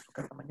pasar por su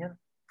casa mañana?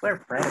 We're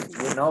friends,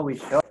 we know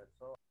each other.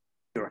 So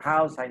your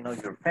house, I know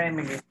your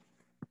family.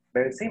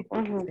 Very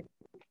simple. ¿Sí?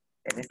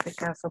 En este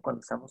caso, cuando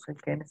usamos el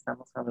can,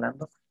 estamos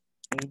hablando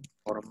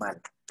informal.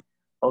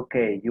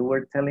 Okay, you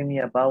were telling me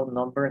about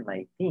number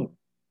 19.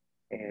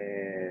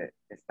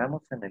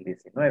 Estamos en el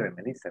 19,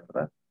 me dice,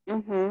 ¿verdad?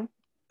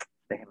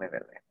 Déjeme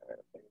ver.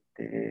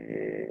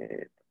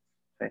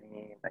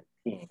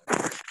 19.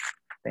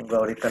 Tengo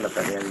ahorita la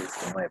tarea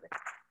 19.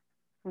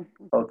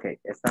 Ok,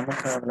 estamos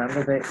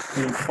hablando de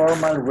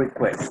informal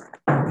request.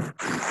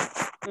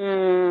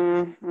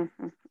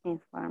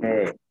 Informal.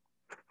 Okay.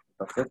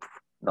 Entonces,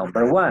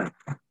 number one.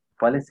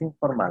 ¿Cuál es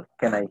informal?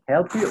 Can I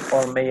help you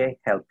or may I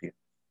help you?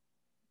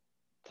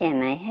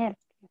 Can I help?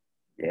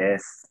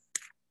 Yes.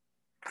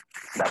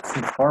 That's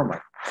informal.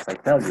 As I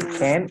tell you,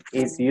 can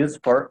is used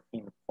for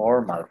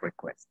informal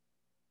request.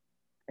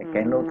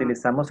 Can lo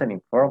utilizamos en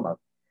informal.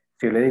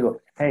 Si yo le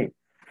digo, hey,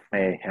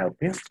 may I help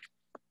you?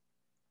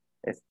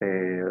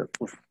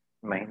 Pues,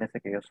 imagínese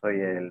que yo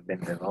soy el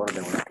vendedor de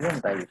una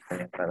tienda y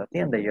usted entra a la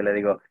tienda y yo le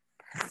digo,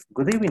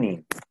 good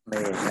evening, may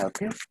I help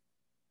you?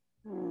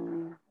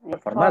 Es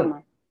Formal.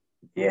 formal.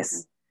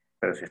 Yes.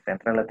 Pero si usted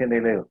entra a la tienda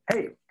y le digo,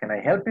 hey, can I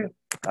help you?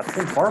 That's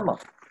informal.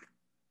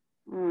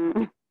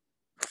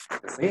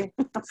 ¿Sí?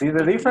 ¿See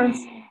the difference?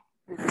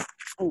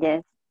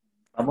 Yes.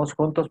 Vamos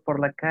juntos por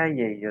la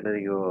calle y yo le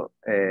digo,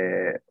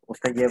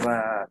 usted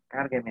lleva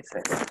carga y me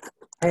dice,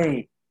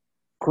 hey,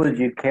 could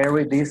you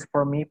carry this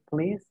for me,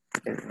 please?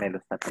 Me lo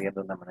está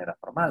pidiendo de una manera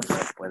formal, ¿me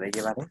puede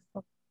llevar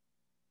esto?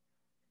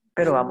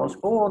 Pero vamos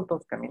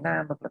juntos,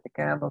 caminando,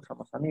 platicando,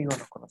 somos amigos,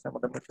 nos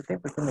conocemos de mucho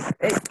tiempo. Y tú me dices,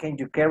 hey, can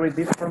you carry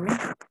this for me?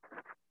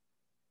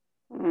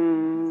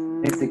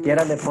 Ni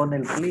siquiera le pone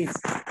el please.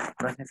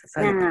 No es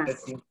necesario,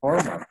 es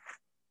informal.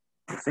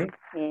 ¿Sí?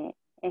 Sí,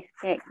 es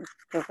que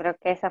yo creo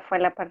que esa fue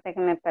la parte que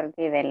me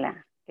perdí de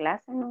la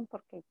clase, ¿no?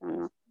 Porque yo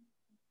no,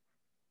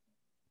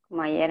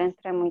 como ayer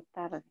entré muy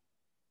tarde.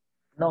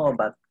 No,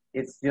 but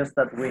it's just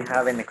that we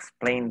haven't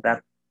explained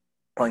that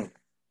point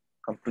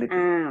completely.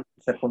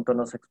 Ese punto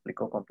no se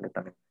explicó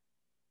completamente.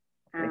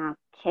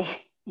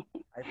 Okay.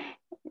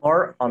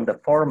 More on the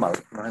formal.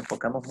 Nos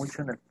enfocamos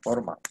mucho en el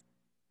formal.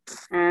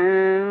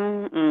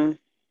 En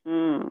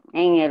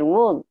el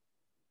would.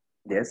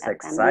 Yes,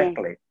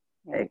 exactly.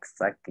 Yes.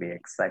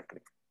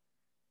 Exactly.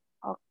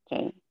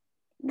 Okay.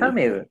 Tell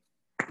me,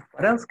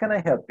 what else can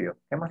I help you?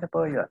 ¿Qué más le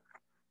puedo ayudar?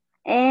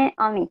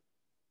 Only.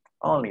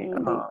 Only.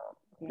 Oh,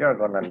 you're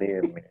gonna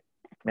leave me.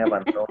 Me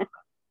abandona.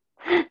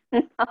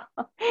 No,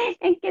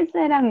 es que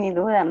esa era mi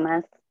duda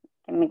más,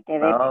 que me quedé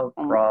No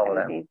como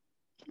problem. perdida.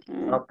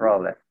 No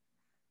problem.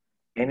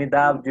 Any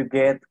doubt you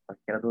get,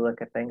 cualquier duda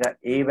que tenga,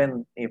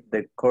 even if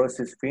the course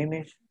is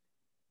finished,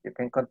 you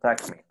can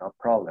contact me, no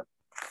problem.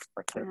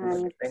 Cualquier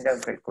duda que tenga,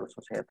 que el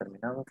curso se haya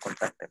terminado,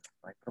 contácteme,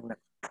 no hay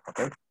problema.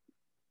 Okay?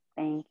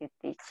 Thank you,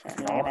 teacher.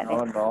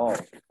 No.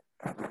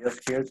 I'm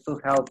just here to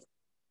help.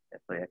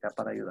 Estoy acá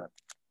para ayudar.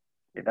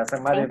 It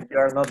doesn't matter if you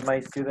are not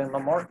my student no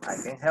more, I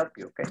can help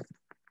you, okay?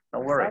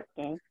 Don't worry.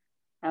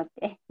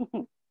 Okay.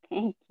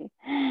 Thank you.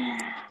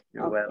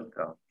 You're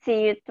welcome.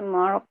 See you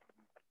tomorrow.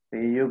 See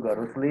you, go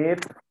to sleep.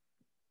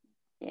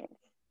 Yes.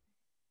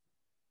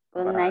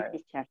 Good night,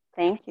 teacher.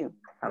 Thank you.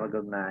 Have a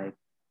good night.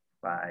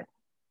 Bye.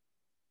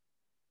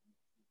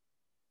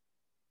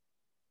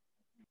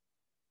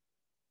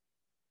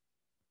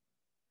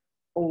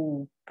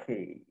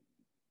 Okay.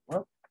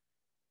 Well,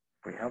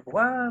 we have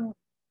one.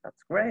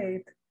 That's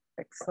great.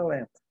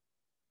 Excellent.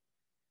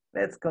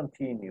 Let's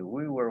continue.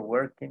 We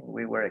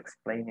were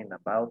explaining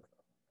about,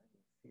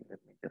 let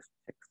me just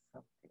check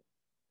something.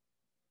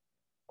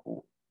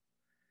 Cool.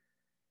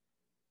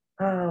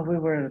 We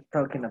were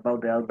talking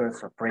about the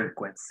adverbs of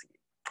frequency.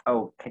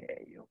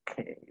 Okay.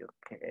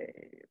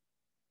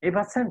 If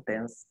a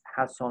sentence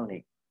has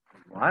only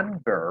one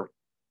verb,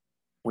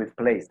 we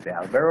place the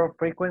adverb of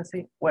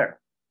frequency where?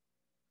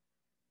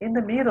 In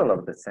the middle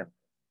of the sentence.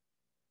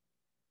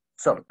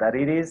 So that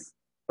it is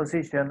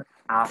positioned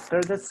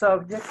after the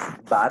subject,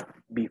 but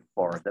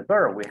before the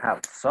verb. We have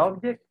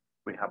subject,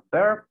 we have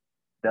verb,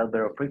 the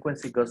adverb of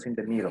frequency goes in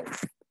the middle,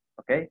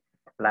 okay?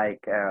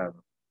 Like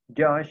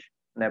Josh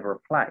never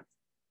flies.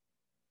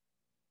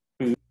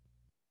 He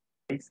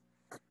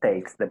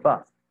takes the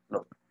bus.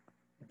 Look,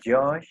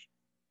 Josh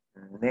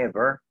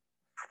never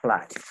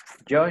flies.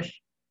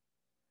 Josh,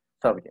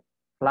 subject,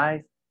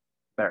 flies,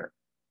 verb.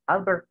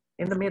 Adverb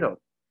in the middle.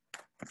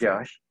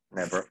 Josh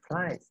never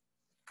flies.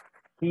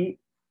 He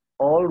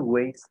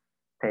always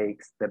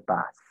takes the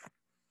bus.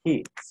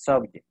 He,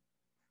 subject,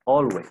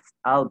 always,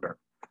 adverb,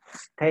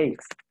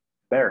 takes,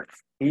 verb.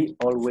 He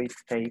always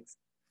takes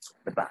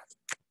the bus.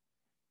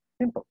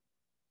 Simple.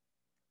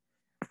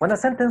 When a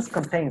sentence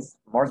contains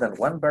more than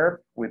one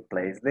verb, we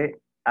place the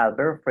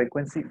adverb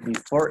frequency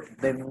before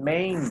the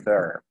main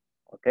verb,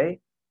 okay?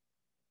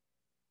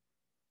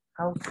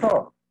 How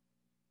so?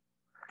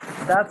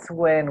 That's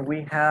when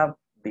we have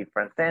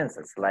different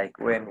tenses, like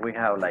when we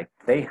have like,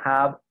 they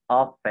have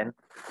often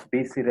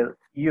visited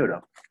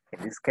Europe.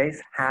 In this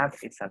case, have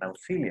is an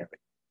auxiliary.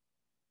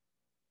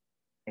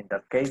 In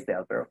that case, the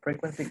adverb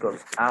frequency goes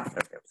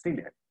after the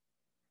auxiliary,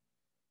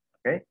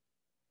 okay?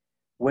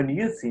 When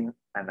using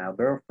an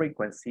adverb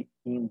frequency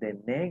in the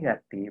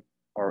negative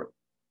or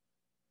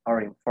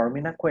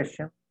informing a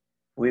question,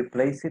 we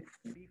place it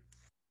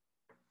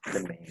before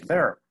the main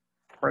verb.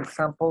 For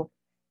example,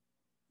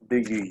 do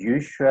you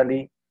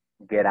usually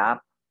get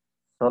up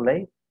so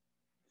late?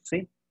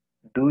 See,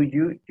 do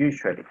you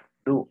usually,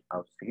 do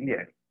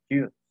auxiliary,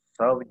 you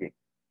subject,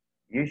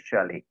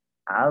 usually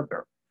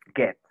adverb,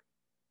 get,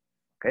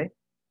 okay?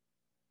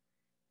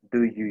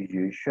 Do you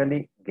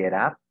usually get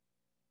up?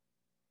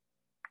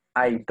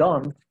 I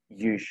don't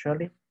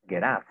usually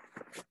get up.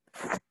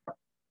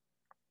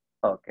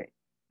 Okay,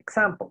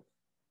 example.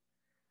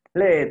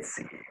 Let's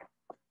see.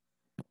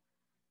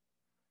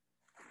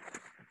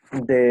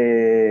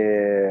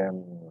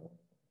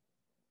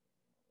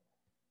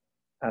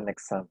 An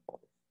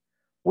example.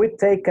 We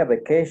take a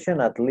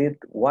vacation at least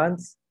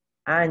once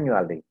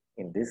annually.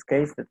 In this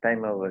case, the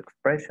time of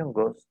expression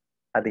goes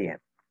at the end.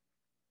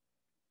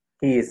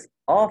 He is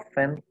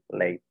often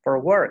late for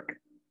work.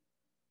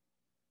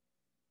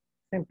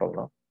 Simple,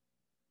 no?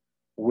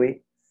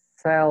 We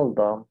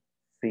seldom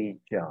see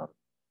John.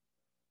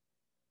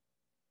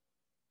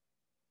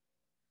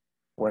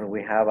 When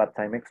we have a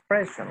time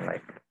expression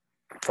like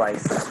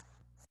twice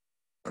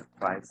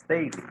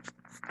daily.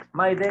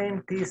 My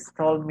dentist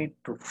told me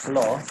to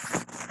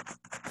floss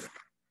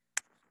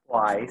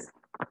twice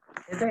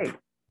a day.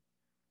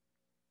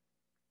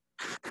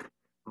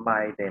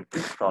 My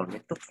dentist told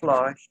me to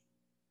floss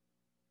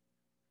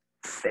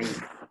daily.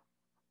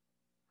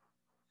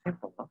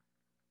 Simple, no?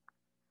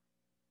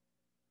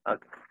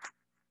 Okay.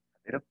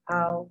 A little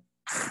pause,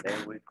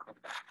 then we come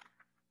back.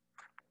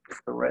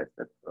 Just the rest,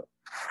 let's go.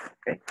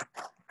 Okay.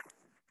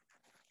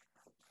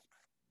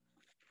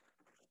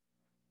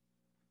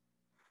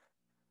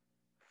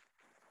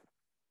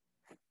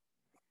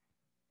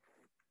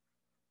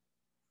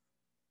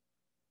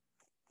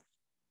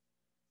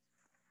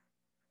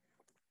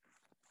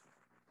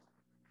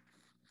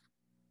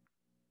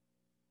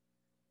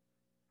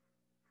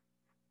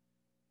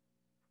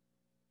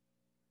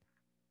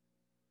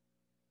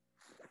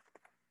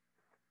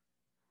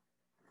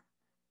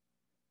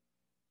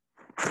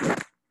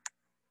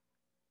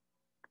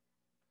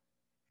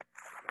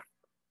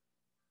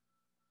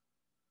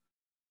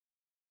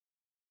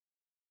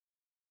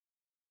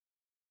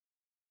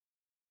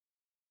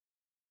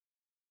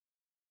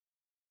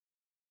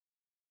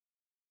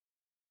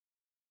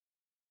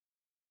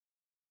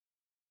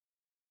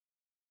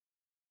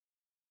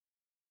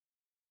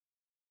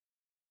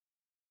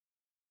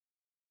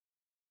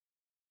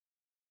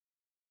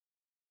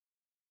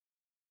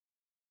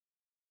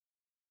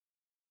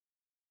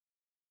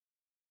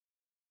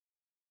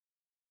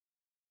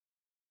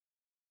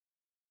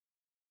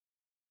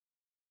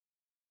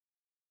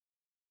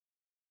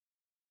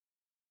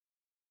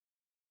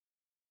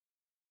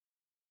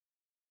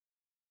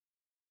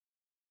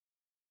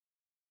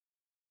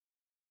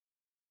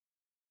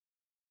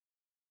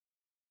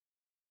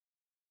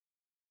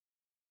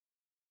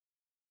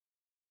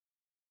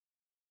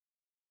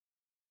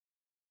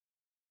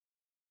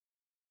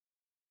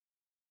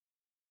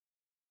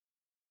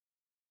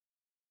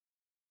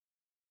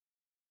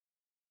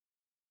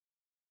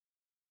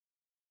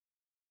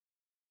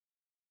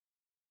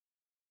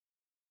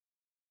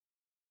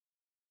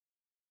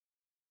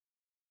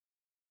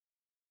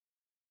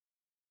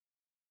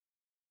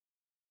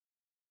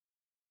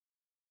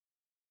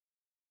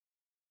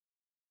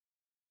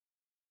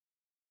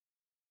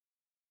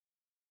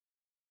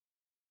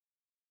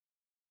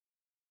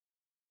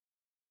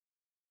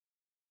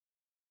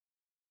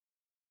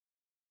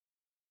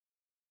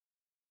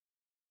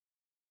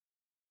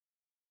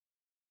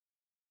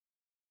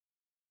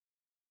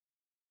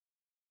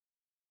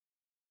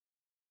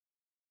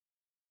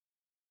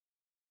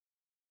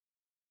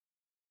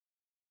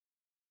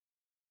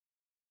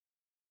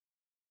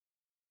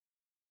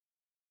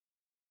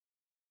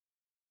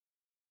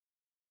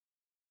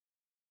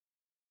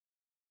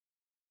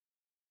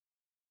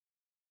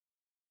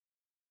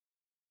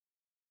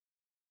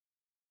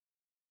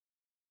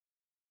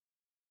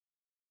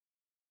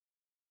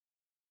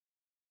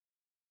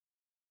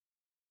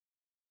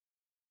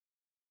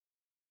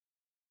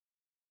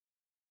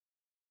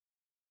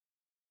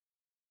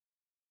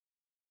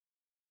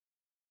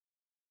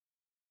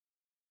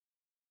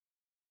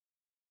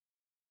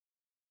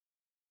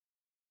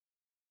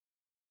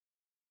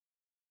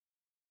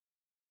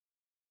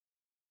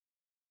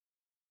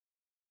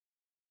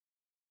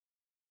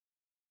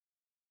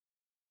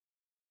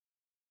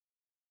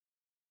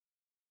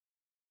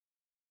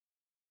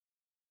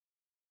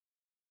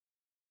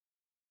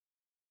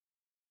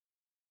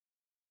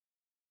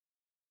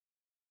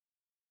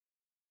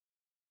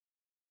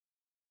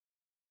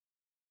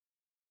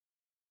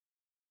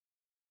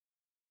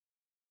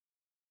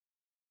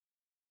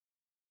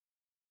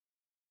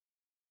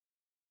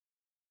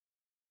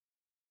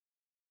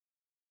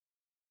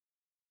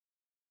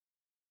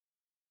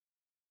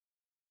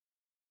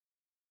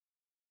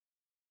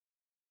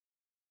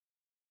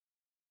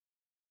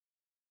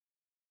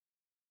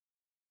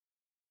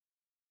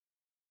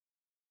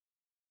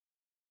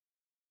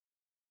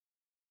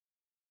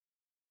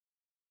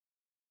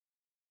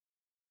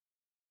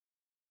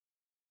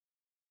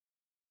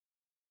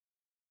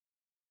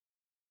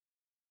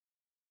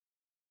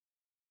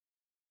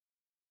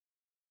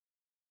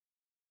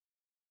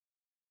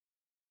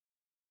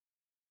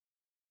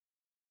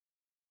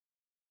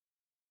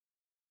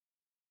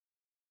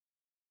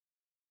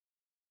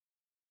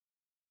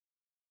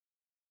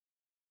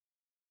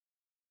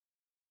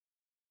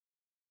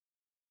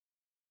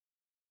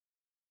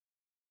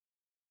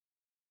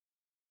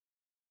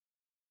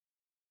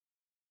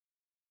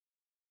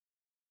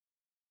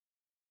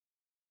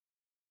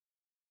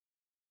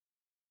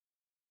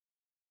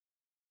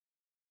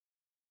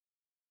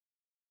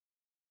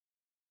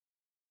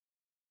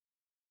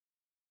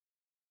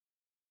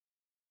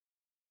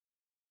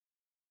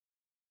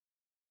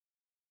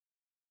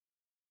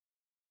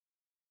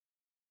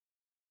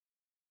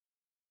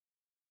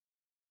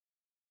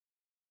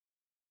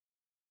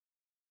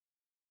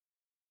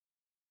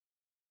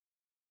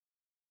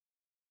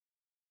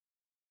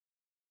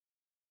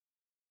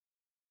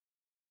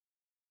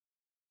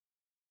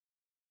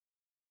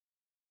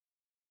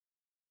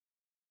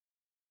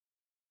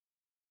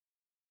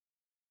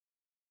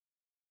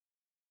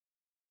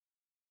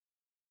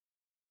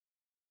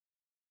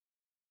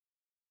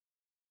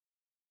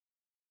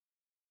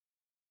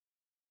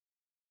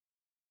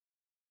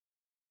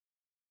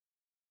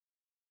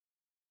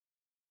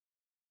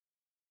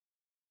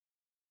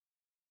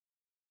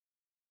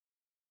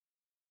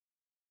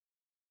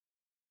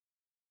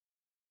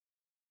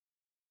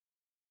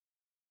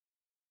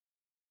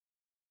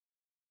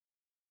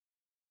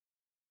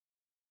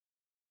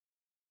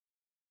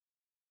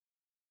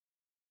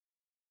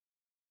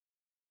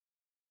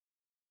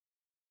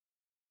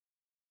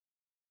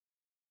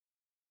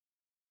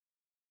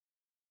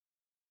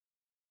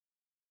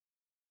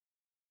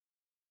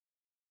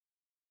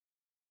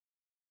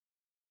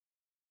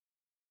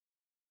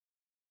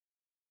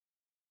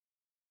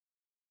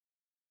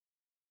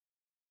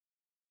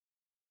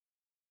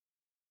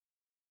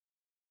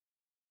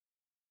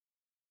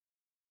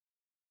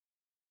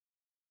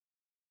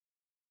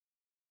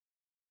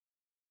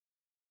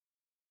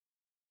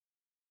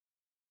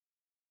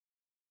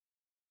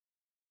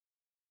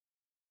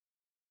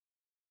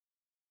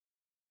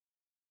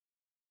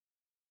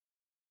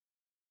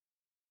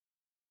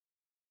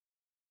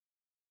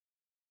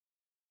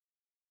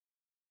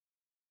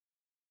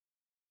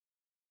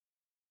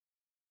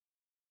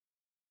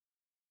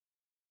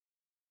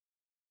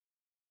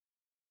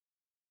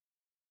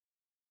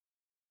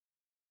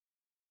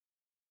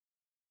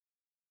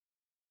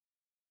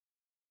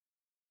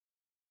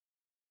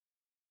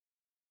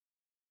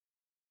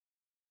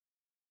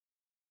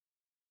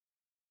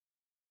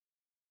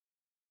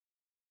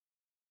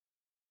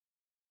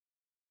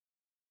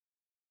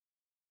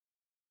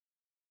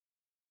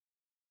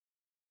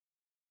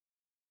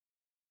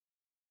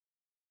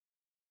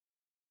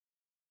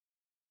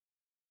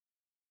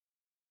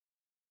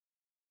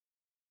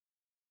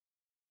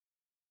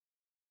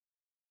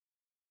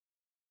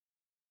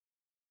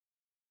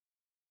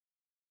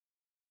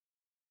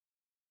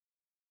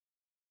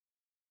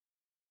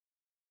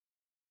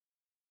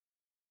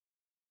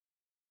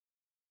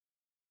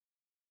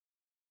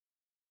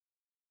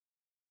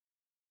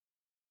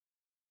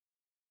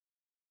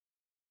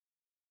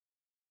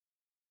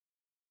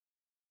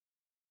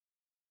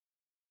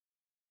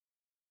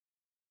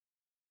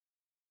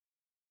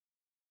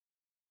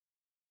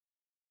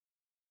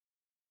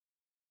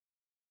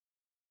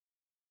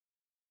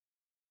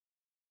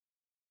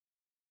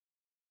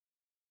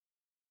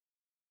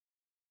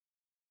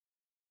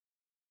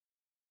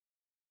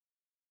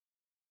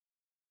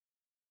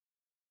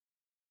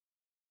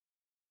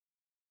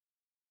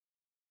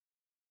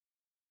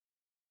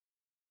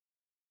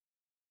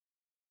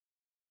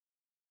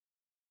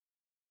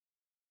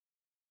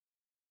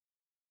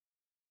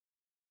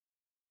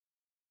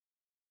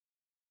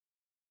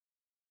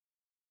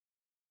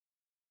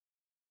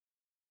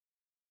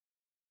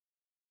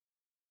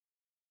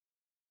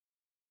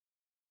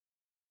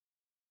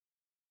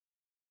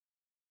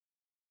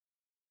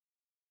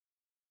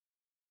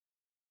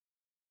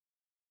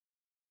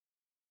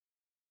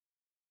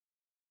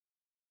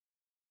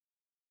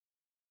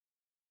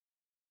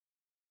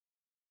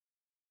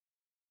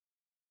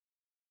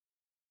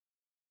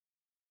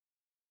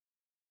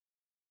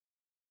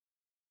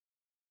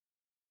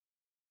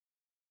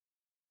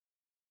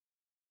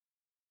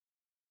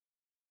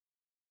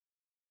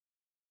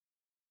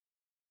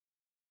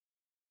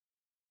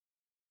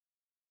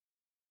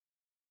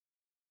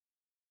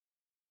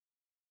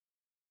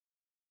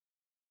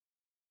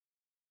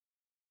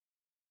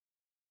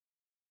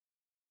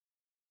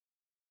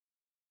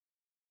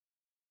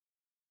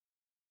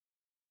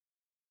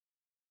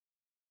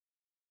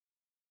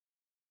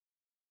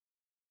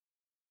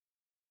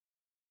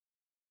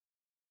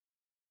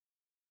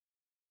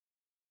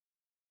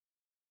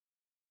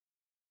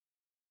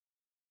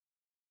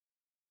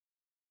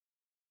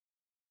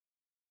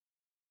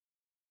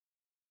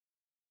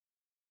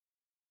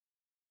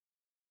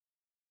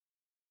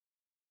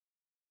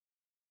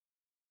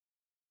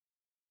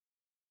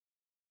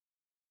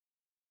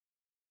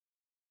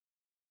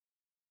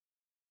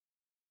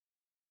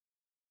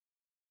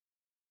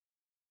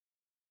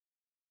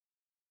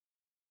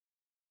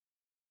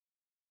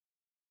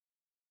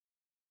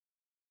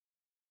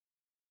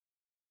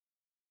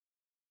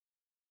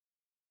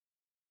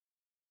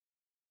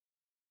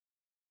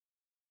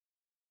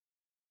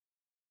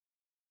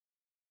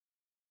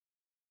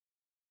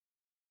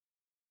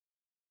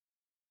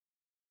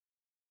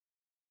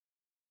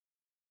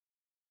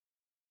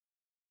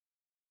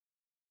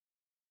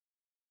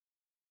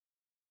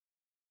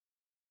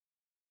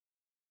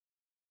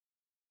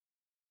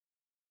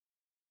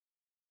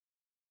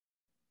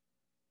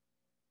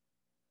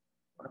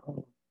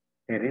 Well,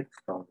 it is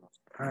almost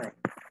time.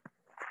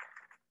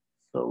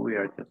 So we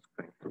are just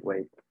going to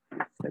wait a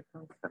few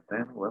seconds and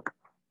then we'll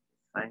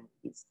find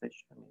this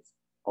session is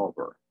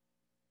over.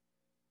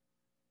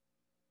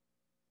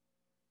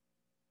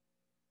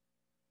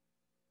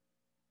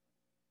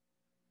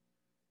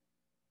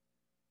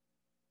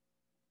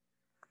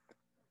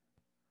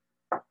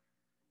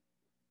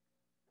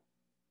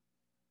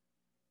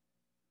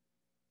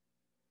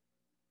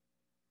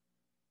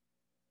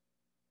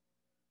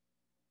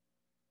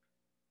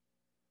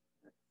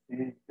 Let's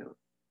see, just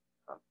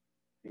a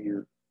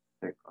few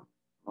seconds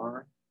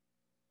more.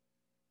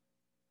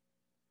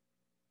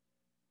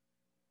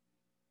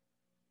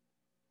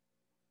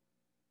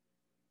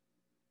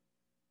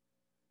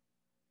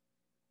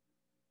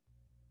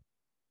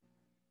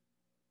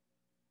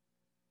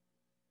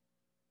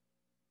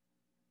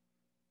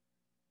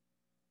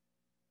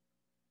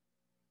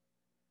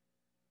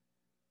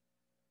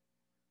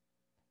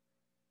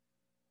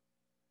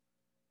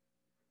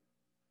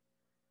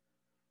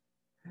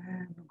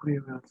 And we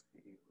will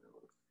see,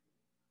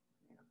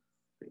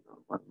 Yes,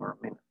 one more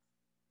minute.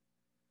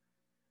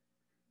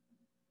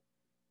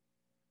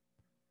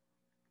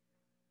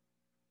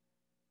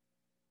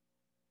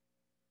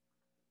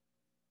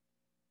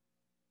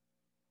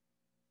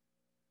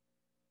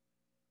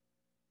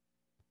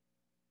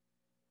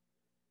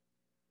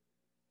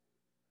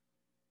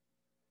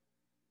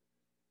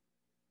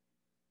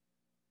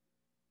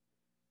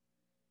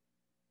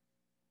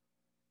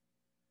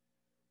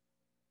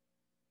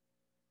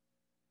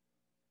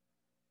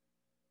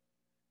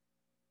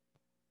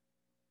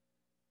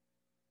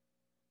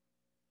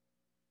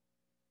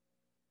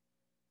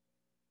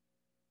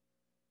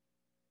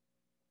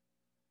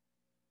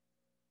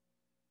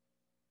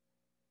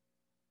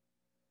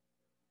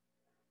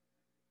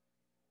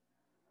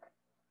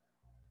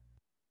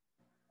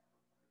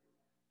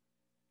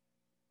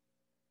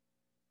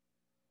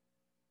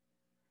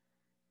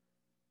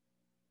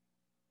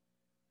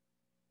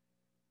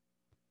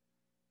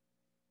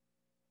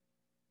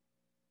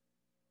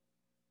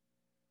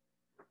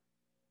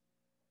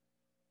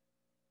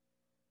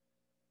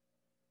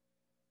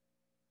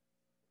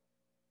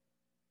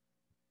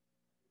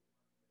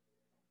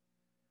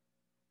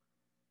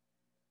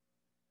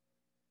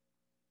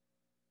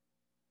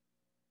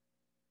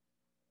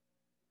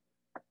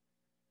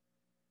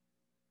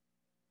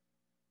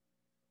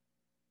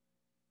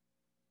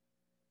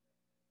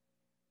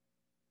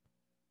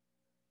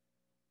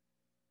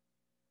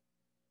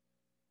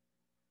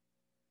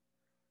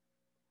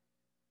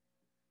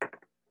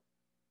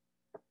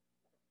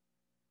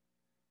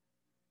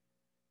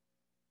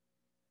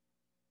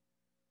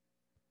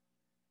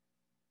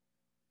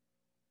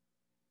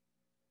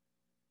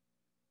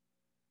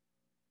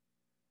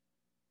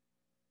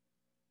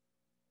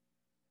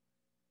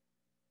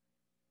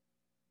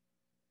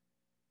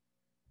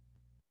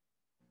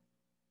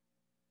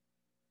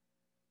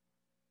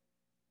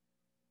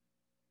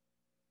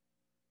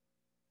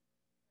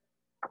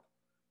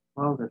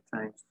 Well, the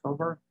time's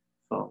over,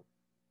 so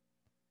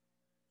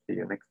see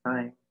you next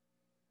time.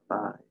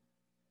 Bye.